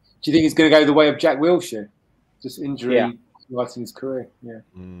you think he's going to go the way of Jack Wilshere? Just injury right in his career. Yeah.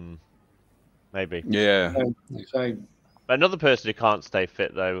 Maybe. Yeah. Another person who can't stay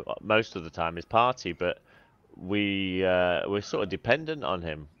fit though most of the time is Partey, but we're sort of dependent on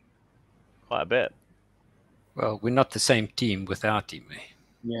him quite a bit. Well, we're not the same team without him.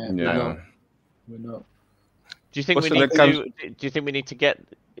 Yeah. No, we're not. Do you think do you think we need to get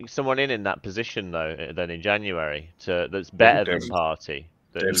someone in that position though? Then in January that's better than Partey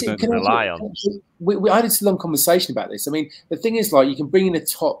that we can rely on. We had a long conversation about this. I mean, the thing is, like, you can bring in a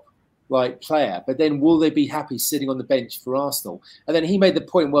top player, but then will they be happy sitting on the bench for Arsenal? And then he made the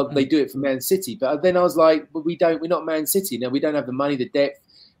point, well, they do it for Man City, but then I was like, but we're not Man City. No, we don't have the money, the depth,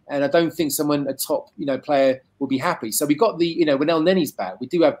 and I don't think a top player will be happy. So we got when El Nene's back, we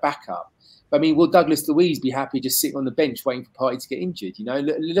do have backup. I mean, will Douglas Luiz be happy just sitting on the bench waiting for Partey to get injured?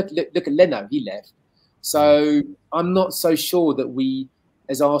 Look at Leno, he left. So I'm not so sure that we,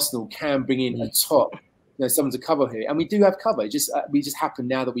 as Arsenal, can bring in a top, someone to cover here. And we do have cover. We just happen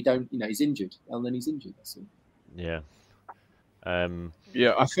now that we don't. He's injured. El Nene's injured. That's all. Yeah.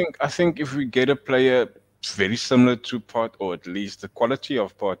 Yeah, I think if we get a player very similar to Partey, or at least the quality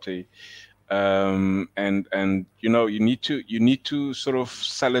of Partey, and you need to sort of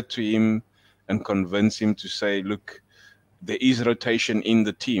sell it to him and convince him to say, look, there is rotation in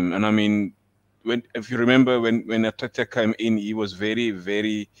the team. And I mean, if you remember when Ateta came in, he was very,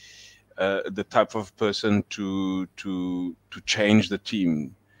 very the type of person to change the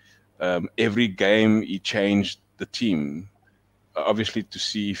team. Every game he changed the team, obviously to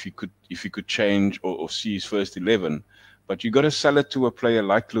see if he could change or see his first 11. But you got to sell it to a player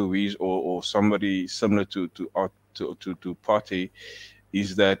like Luiz or somebody similar to Partey,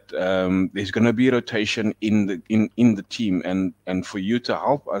 is that there's going to be rotation in the team, and for you to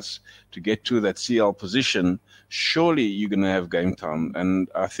help us to get to that CL position, surely you're going to have game time. And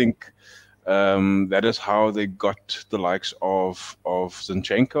I think that is how they got the likes of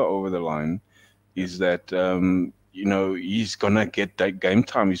Zinchenko over the line, is that you know, he's gonna get that game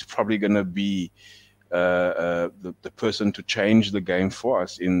time. He's probably gonna be the person to change the game for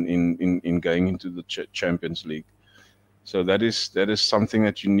us in going into the Champions League. So that is something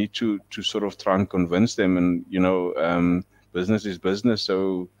that you need to sort of try and convince them. And you know, business is business,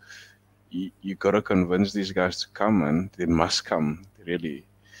 so you got to convince these guys to come, and they must come, really.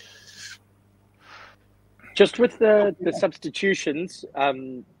 Just with the substitutions,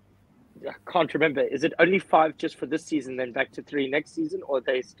 I can't remember. Is it only 5 just for this season, then back to 3 next season, or are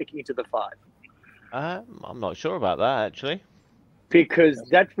they sticking to the 5? I'm not sure about that, actually. Because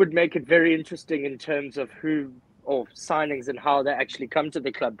that would make it very interesting in terms of who or signings and how they actually come to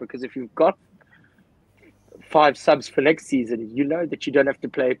the club. Because if you've got 5 subs for next season, you know that you don't have to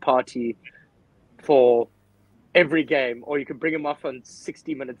play Party for every game, or you can bring him off on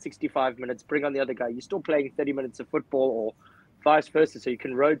 60 minutes, 65 minutes, bring on the other guy. You're still playing 30 minutes of football, or vice versa, so you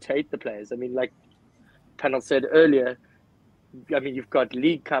can rotate the players. I mean, like Panel said earlier, I mean, you've got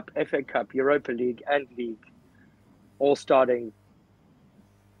League Cup, FA Cup, Europa League, and League all starting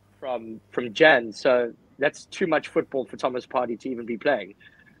from Jan. So that's too much football for Thomas Partey to even be playing.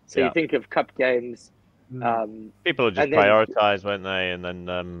 So you think of cup games. People will just prioritise, won't they? And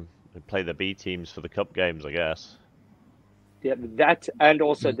then play the B teams for the cup games, I guess. Yeah, that, and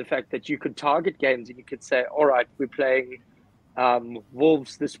also the fact that you could target games and you could say, all right, we're playing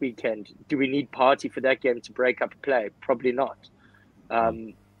Wolves this weekend. Do we need Partey for that game to break up play? Probably not.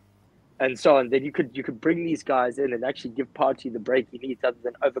 And so on. Then you could bring these guys in and actually give Partey the break he needs, other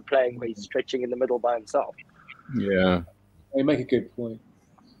than overplaying where he's stretching in the middle by himself. Yeah, you make a good point.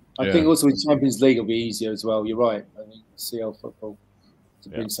 I think also with Champions League it'll be easier as well. You're right. I think CL football to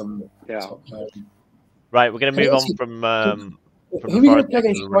bring some top players. Right, we're going to move on from who are we going to play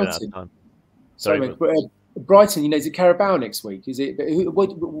against Brighton? Sorry, Brighton. You know, is it Carabao next week? Is it?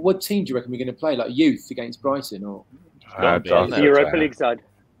 What team do you reckon we're going to play? Like youth against Brighton, or the Europa League side?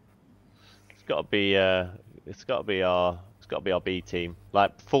 It's got to be our B team,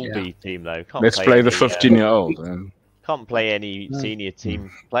 like full B team though. Let's play the 15-year-old. Can't play any senior team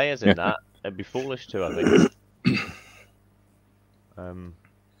players in that. It'd be foolish to, I think.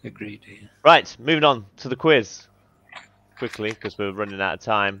 Agreed. Right, moving on to the quiz quickly because we're running out of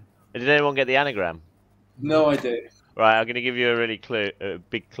time. Did anyone get the anagram? No idea. Right, I'm going to give you a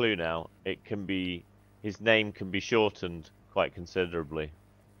big clue now. His name can be shortened quite considerably.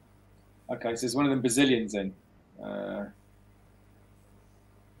 Okay, so it's one of them Brazilians then.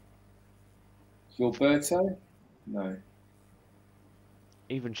 Gilberto? No.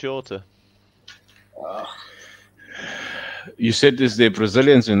 Even shorter. You said is there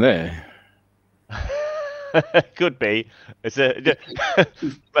Brazilians in there? Could be. It's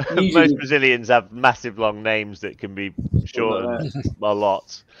most Brazilians have massive long names that can be shortened a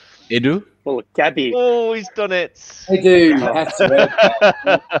lot. Edu? Well, Gabby. Oh, he's done it. Edu. That's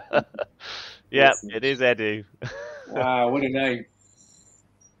right. Yeah, it is Edu. Wow, what a name.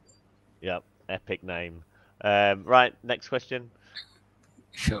 Yep, epic name. Right, next question.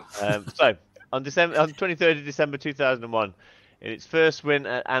 Sure. So, on 23rd of December 2001, in its first win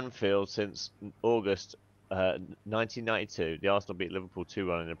at Anfield since August 1992, the Arsenal beat Liverpool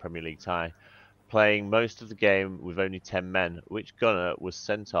 2-1 in a Premier League tie, playing most of the game with only 10 men. Which gunner was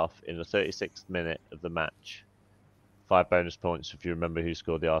sent off in the 36th minute of the match? 5 bonus points if you remember who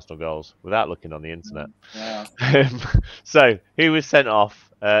scored the Arsenal goals without looking on the internet. Wow. So, who was sent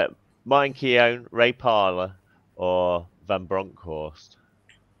off? Martin Keown, Ray Parlour, or Van Bronckhorst?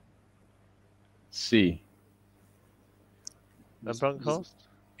 C. Van Bronckhorst?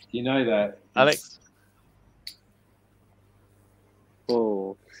 You know that. Alex?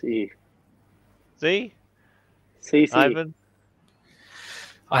 Oh, C. C? C. Ivan?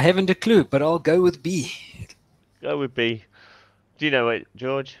 I haven't a clue, but I'll go with B. Go with B. Do you know it,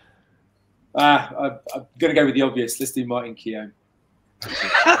 George? I'm going to go with the obvious. Let's do Martin Keown.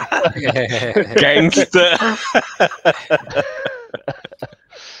 Gangster.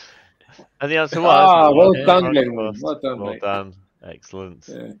 And the answer was... well done, Glenn. Well done, Well mate. done. Excellent.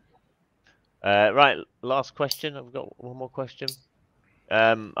 Yeah. Right, last question. I've got one more question.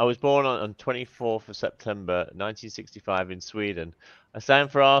 I was born on 24th of September 1965 in Sweden. I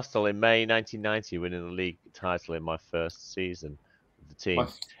signed for Arsenal in May 1990, winning the league title in my first season with the team.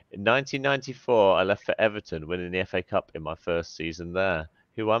 In 1994, I left for Everton, winning the FA Cup in my first season there.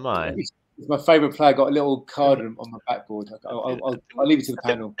 Who am I? It's my favourite player. Got a little card on my backboard. I'll leave it to the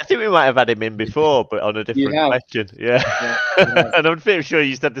panel. I think we might have had him in before, but on a different question. Yeah. And I'm pretty sure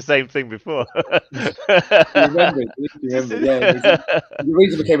you said the same thing before. You remember? Yeah. The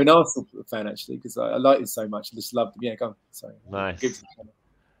reason I became an Arsenal fan, actually, because I liked it so much. I just loved it. Yeah, go on. Sorry. Nice.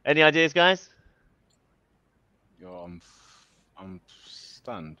 Any ideas, guys? I'm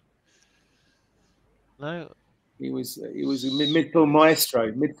stunned. No. He was a midfield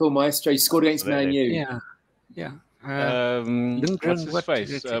maestro. Midfield maestro. He scored against Man U. Yeah, yeah. What's his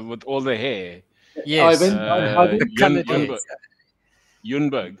face with all the hair? Yes, Ivan. the coloured hair.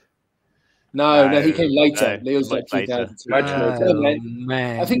 Junberg. No, he came later. No, He was much like later. 2002. Much later.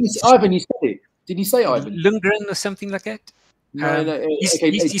 Man. I think it's Ivan. You said it. Did you say Ivan? Lundgren or something like that. No, no. He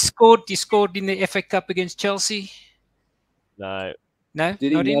scored in the FA Cup against Chelsea. No. No,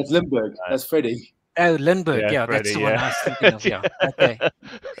 Did he? not him. That's Lindbergh. That's Freddie. Oh, Lindbergh. Yeah, Freddie, that's the one I was thinking of. Yeah. Okay.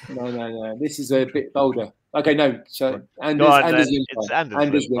 No. This is a bit bolder. Okay, no. So Go on, Anders then. It's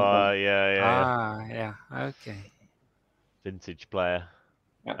Anders Limpar. Yeah. Yeah. Okay. Vintage player.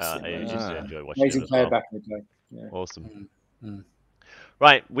 I Absolutely. used to enjoy watching Amazing him as player well. back in the day. Yeah. Awesome. Mm.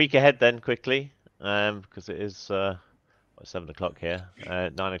 Right, week ahead then, quickly, because it is 7 o'clock here,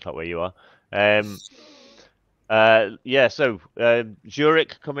 9 o'clock where you are. So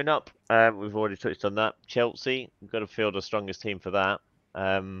Zurich coming up. We've already touched on that. Chelsea, we've got to field the strongest team for that.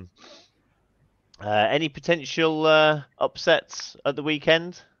 Any potential upsets at the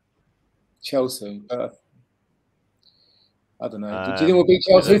weekend? Chelsea. I don't know. Do you think we'll beat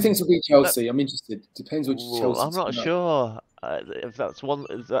Chelsea? Who thinks we'll beat Chelsea? I'm interested. Depends which Chelsea. I'm not sure. If that's one,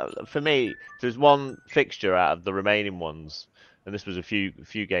 for me, there's one fixture out of the remaining ones, and this was a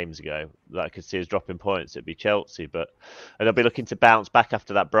few games ago that I could see as dropping points. It'd be Chelsea, and they'll be looking to bounce back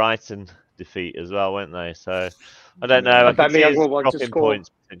after that Brighton defeat as well, won't they? So I don't know. I can see us dropping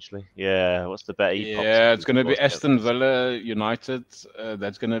points potentially. Yeah. What's the bet? Yeah, it's going to be Aston Villa United.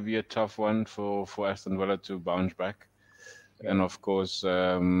 That's going to be a tough one for Aston Villa to bounce back. And of course,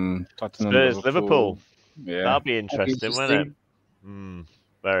 Tottenham, Spurs, Liverpool. Yeah, that'll be interesting, won't it?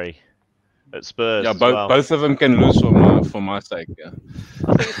 Very. At Spurs, yeah, both both of them can lose for my sake. Yeah,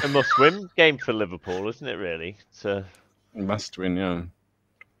 I think it's a must-win game for Liverpool, isn't it? Really, must win. Yeah.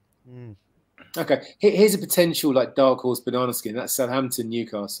 Okay, here's a potential like dark horse banana skin. That's Southampton,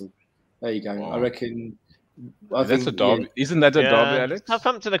 Newcastle. There you go. Wow. I reckon. That's a derby. Yeah. Isn't that a derby, Alex?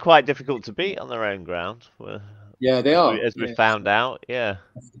 Southampton are quite difficult to beat on their own ground. Yeah, they are. As we found out, yeah.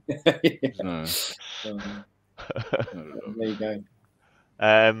 No. There you go.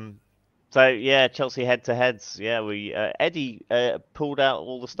 So yeah, Chelsea head-to-heads. Yeah, Eddie pulled out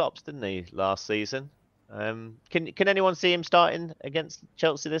all the stops, didn't he, last season? Can anyone see him starting against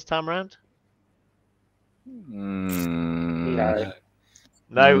Chelsea this time around? No.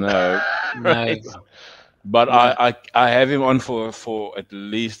 Right. But I have him on for at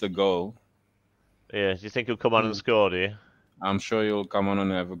least a goal. Yeah, do you think he'll come on and score, do you? I'm sure he'll come on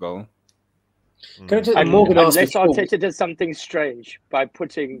and have a goal. Unless Arteta does something strange by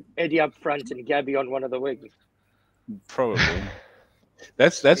putting Eddie up front and Gabby on one of the wings. Probably.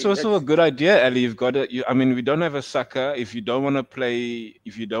 That's also a good idea, Ali. You've got to. I mean, we don't have a sucker. If you don't want to play,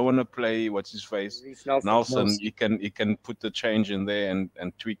 what's his face, Nelson. You can put the change in there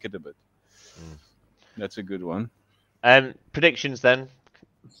and tweak it a bit. That's a good one. Predictions then.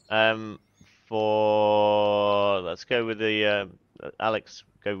 Let's go with the Alex.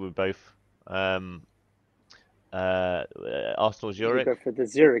 Go with both. Arsenal Zurich. Go for the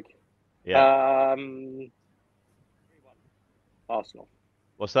Zurich. Yeah. 3-1. Arsenal.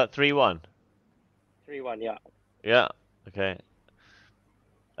 What's that? 3-1. 3-1. Yeah. Yeah. Okay.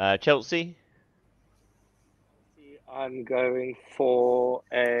 Chelsea. I'm going for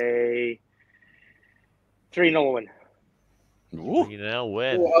a 3-0 win. 3-0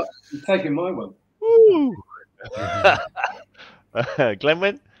 win. Oh, you're taking my one. Woo!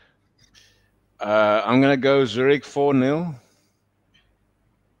 Glenwyn? I'm going to go Zurich 4-0.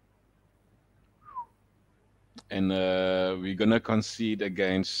 And we're going to concede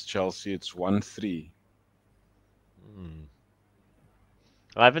against Chelsea. It's 1-3.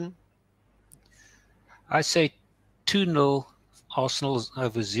 Ivan? I say 2-0 Arsenal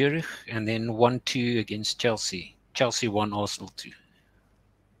over Zurich, and then 1-2 against Chelsea. Chelsea 1, Arsenal 2.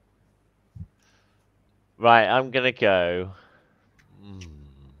 Right, I'm going to go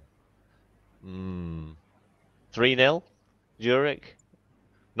 3-0 Zurich.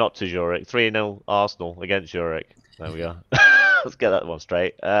 Not to Zurich. 3-0 Arsenal against Zurich. There we go. Let's get that one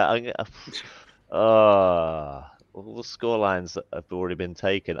straight. All the score lines have already been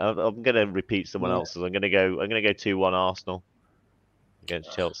taken. I'm going to repeat someone else's. I'm going to go 2-1 Arsenal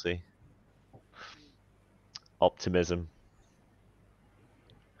against Chelsea. Optimism.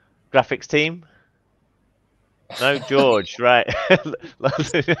 Graphics team. No, George, right.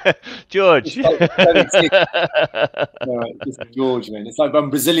 George. All right, just George, man. It's like I'm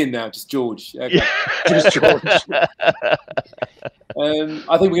Brazilian now, just George. Okay. Just George.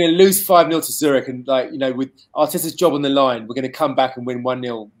 I think we're going to lose 5-0 to Zurich, and with Arteta's job on the line, we're going to come back and win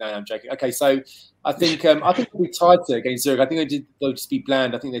 1-0. No, I'm joking. Okay, so I think we'll be tied to against Zurich. I think they'll just be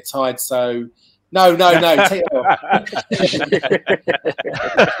bland. I think they're tied. So no, take it off.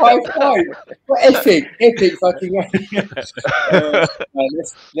 5-5. What epic fucking.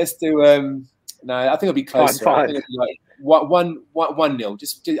 Let's do. No, I think it'll be closer. I think it'll be like 1-0.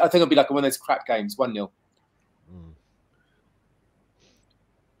 Just I think it'll be like one of those crap games. 1-0.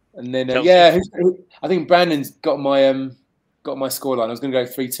 And then I think Brandon's got my scoreline. I was going to go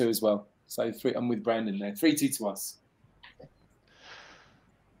 3-2 as well. So I'm with Brandon there. 3-2 to us.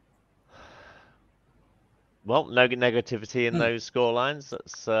 Well, no negativity in those scorelines.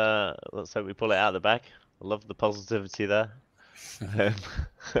 Let's hope we pull it out of the bag. I love the positivity there.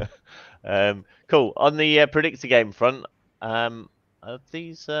 Cool. On the predictor game front, have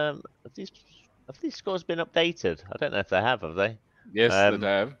these scores been updated? I don't know if they have they? Yes, they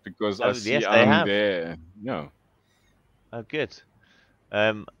have, because I see I'm there. No. Oh, good.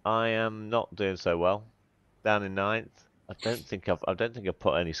 I am not doing so well. Down in 9th. I don't think I've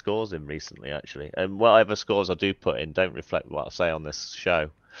put any scores in recently, actually. And whatever scores I do put in don't reflect what I say on this show.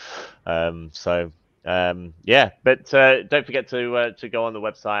 Yeah, but don't forget to go on the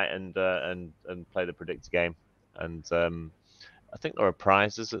website and play the predictor game. And I think there are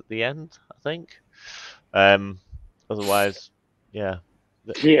prizes at the end. I think. Otherwise, yeah.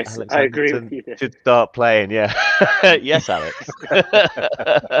 Yes, Alex I agree Anderton with you there. should start playing. Yeah. Yes, Alex.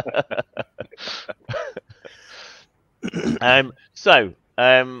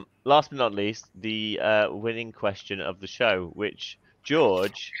 Last but not least, the winning question of the show, which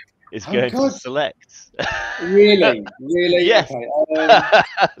George is going to select. Really? Yes. Okay.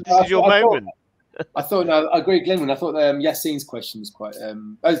 This is your moment. I thought, no, I agree, Glenn. I thought Yassine's question was quite.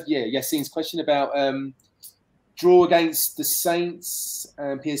 Yassine's question about draw against the Saints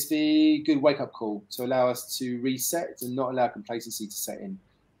and PSV. Good wake-up call to allow us to reset and not allow complacency to set in,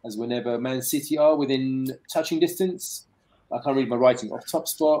 as whenever Man City are within touching distance. I can't read my writing. Off top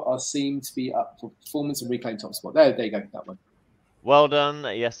spot, I seem to be up for performance and reclaim top spot. There you go. That one. Well done,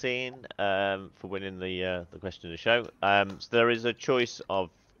 Yassine, for winning the question of the show. So there is a choice of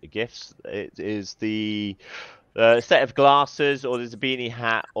gifts. It is the set of glasses, or there's a beanie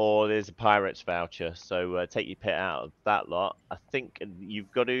hat, or there's a Pirates voucher. So take your pick out of that lot. I think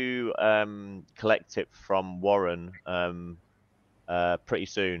you've got to collect it from Warren pretty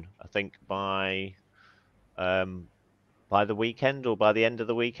soon. I think by the weekend or by the end of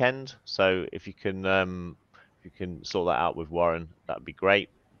the weekend. So if you can sort that out with Warren, that'd be great.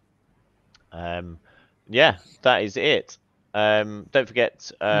 Yeah, that is it. Don't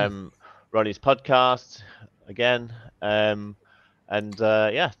forget Ronnie's podcast again.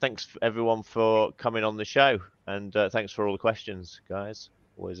 Yeah, thanks everyone for coming on the show, and thanks for all the questions, guys.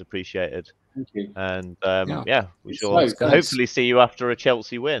 Always appreciated. Thank you. And yeah, we shall hopefully see you after a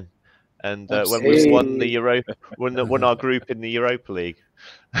Chelsea win. And when we won the won our group in the Europa League.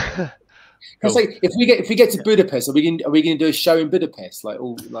 Cool. Say, if we get to Budapest, are we going to do a show in Budapest? I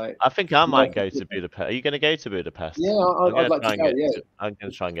think I might go to Budapest. Are you going to go to Budapest? Yeah, I'd like to go. I'm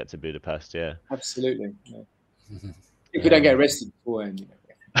going to try and get to Budapest. Yeah, absolutely. Yeah. If we don't get arrested beforehand.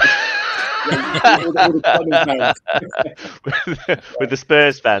 With the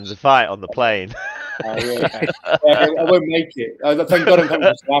Spurs fans, a fight on the plane. Yeah, I won't make it. Thank God I'm coming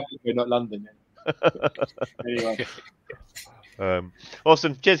from South Africa, not London. Anyway.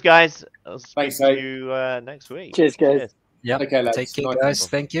 Awesome. Cheers, guys. I'll speak to mate. you next week. Cheers, guys. Yeah. Okay, lads. Take care, guys.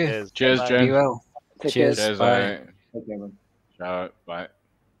 Thank you. Cheers, Cheers, Bye. Jen. Be well. Take Cheers. care. Cheers, Bye. mate. Okay, man. Ciao. Bye.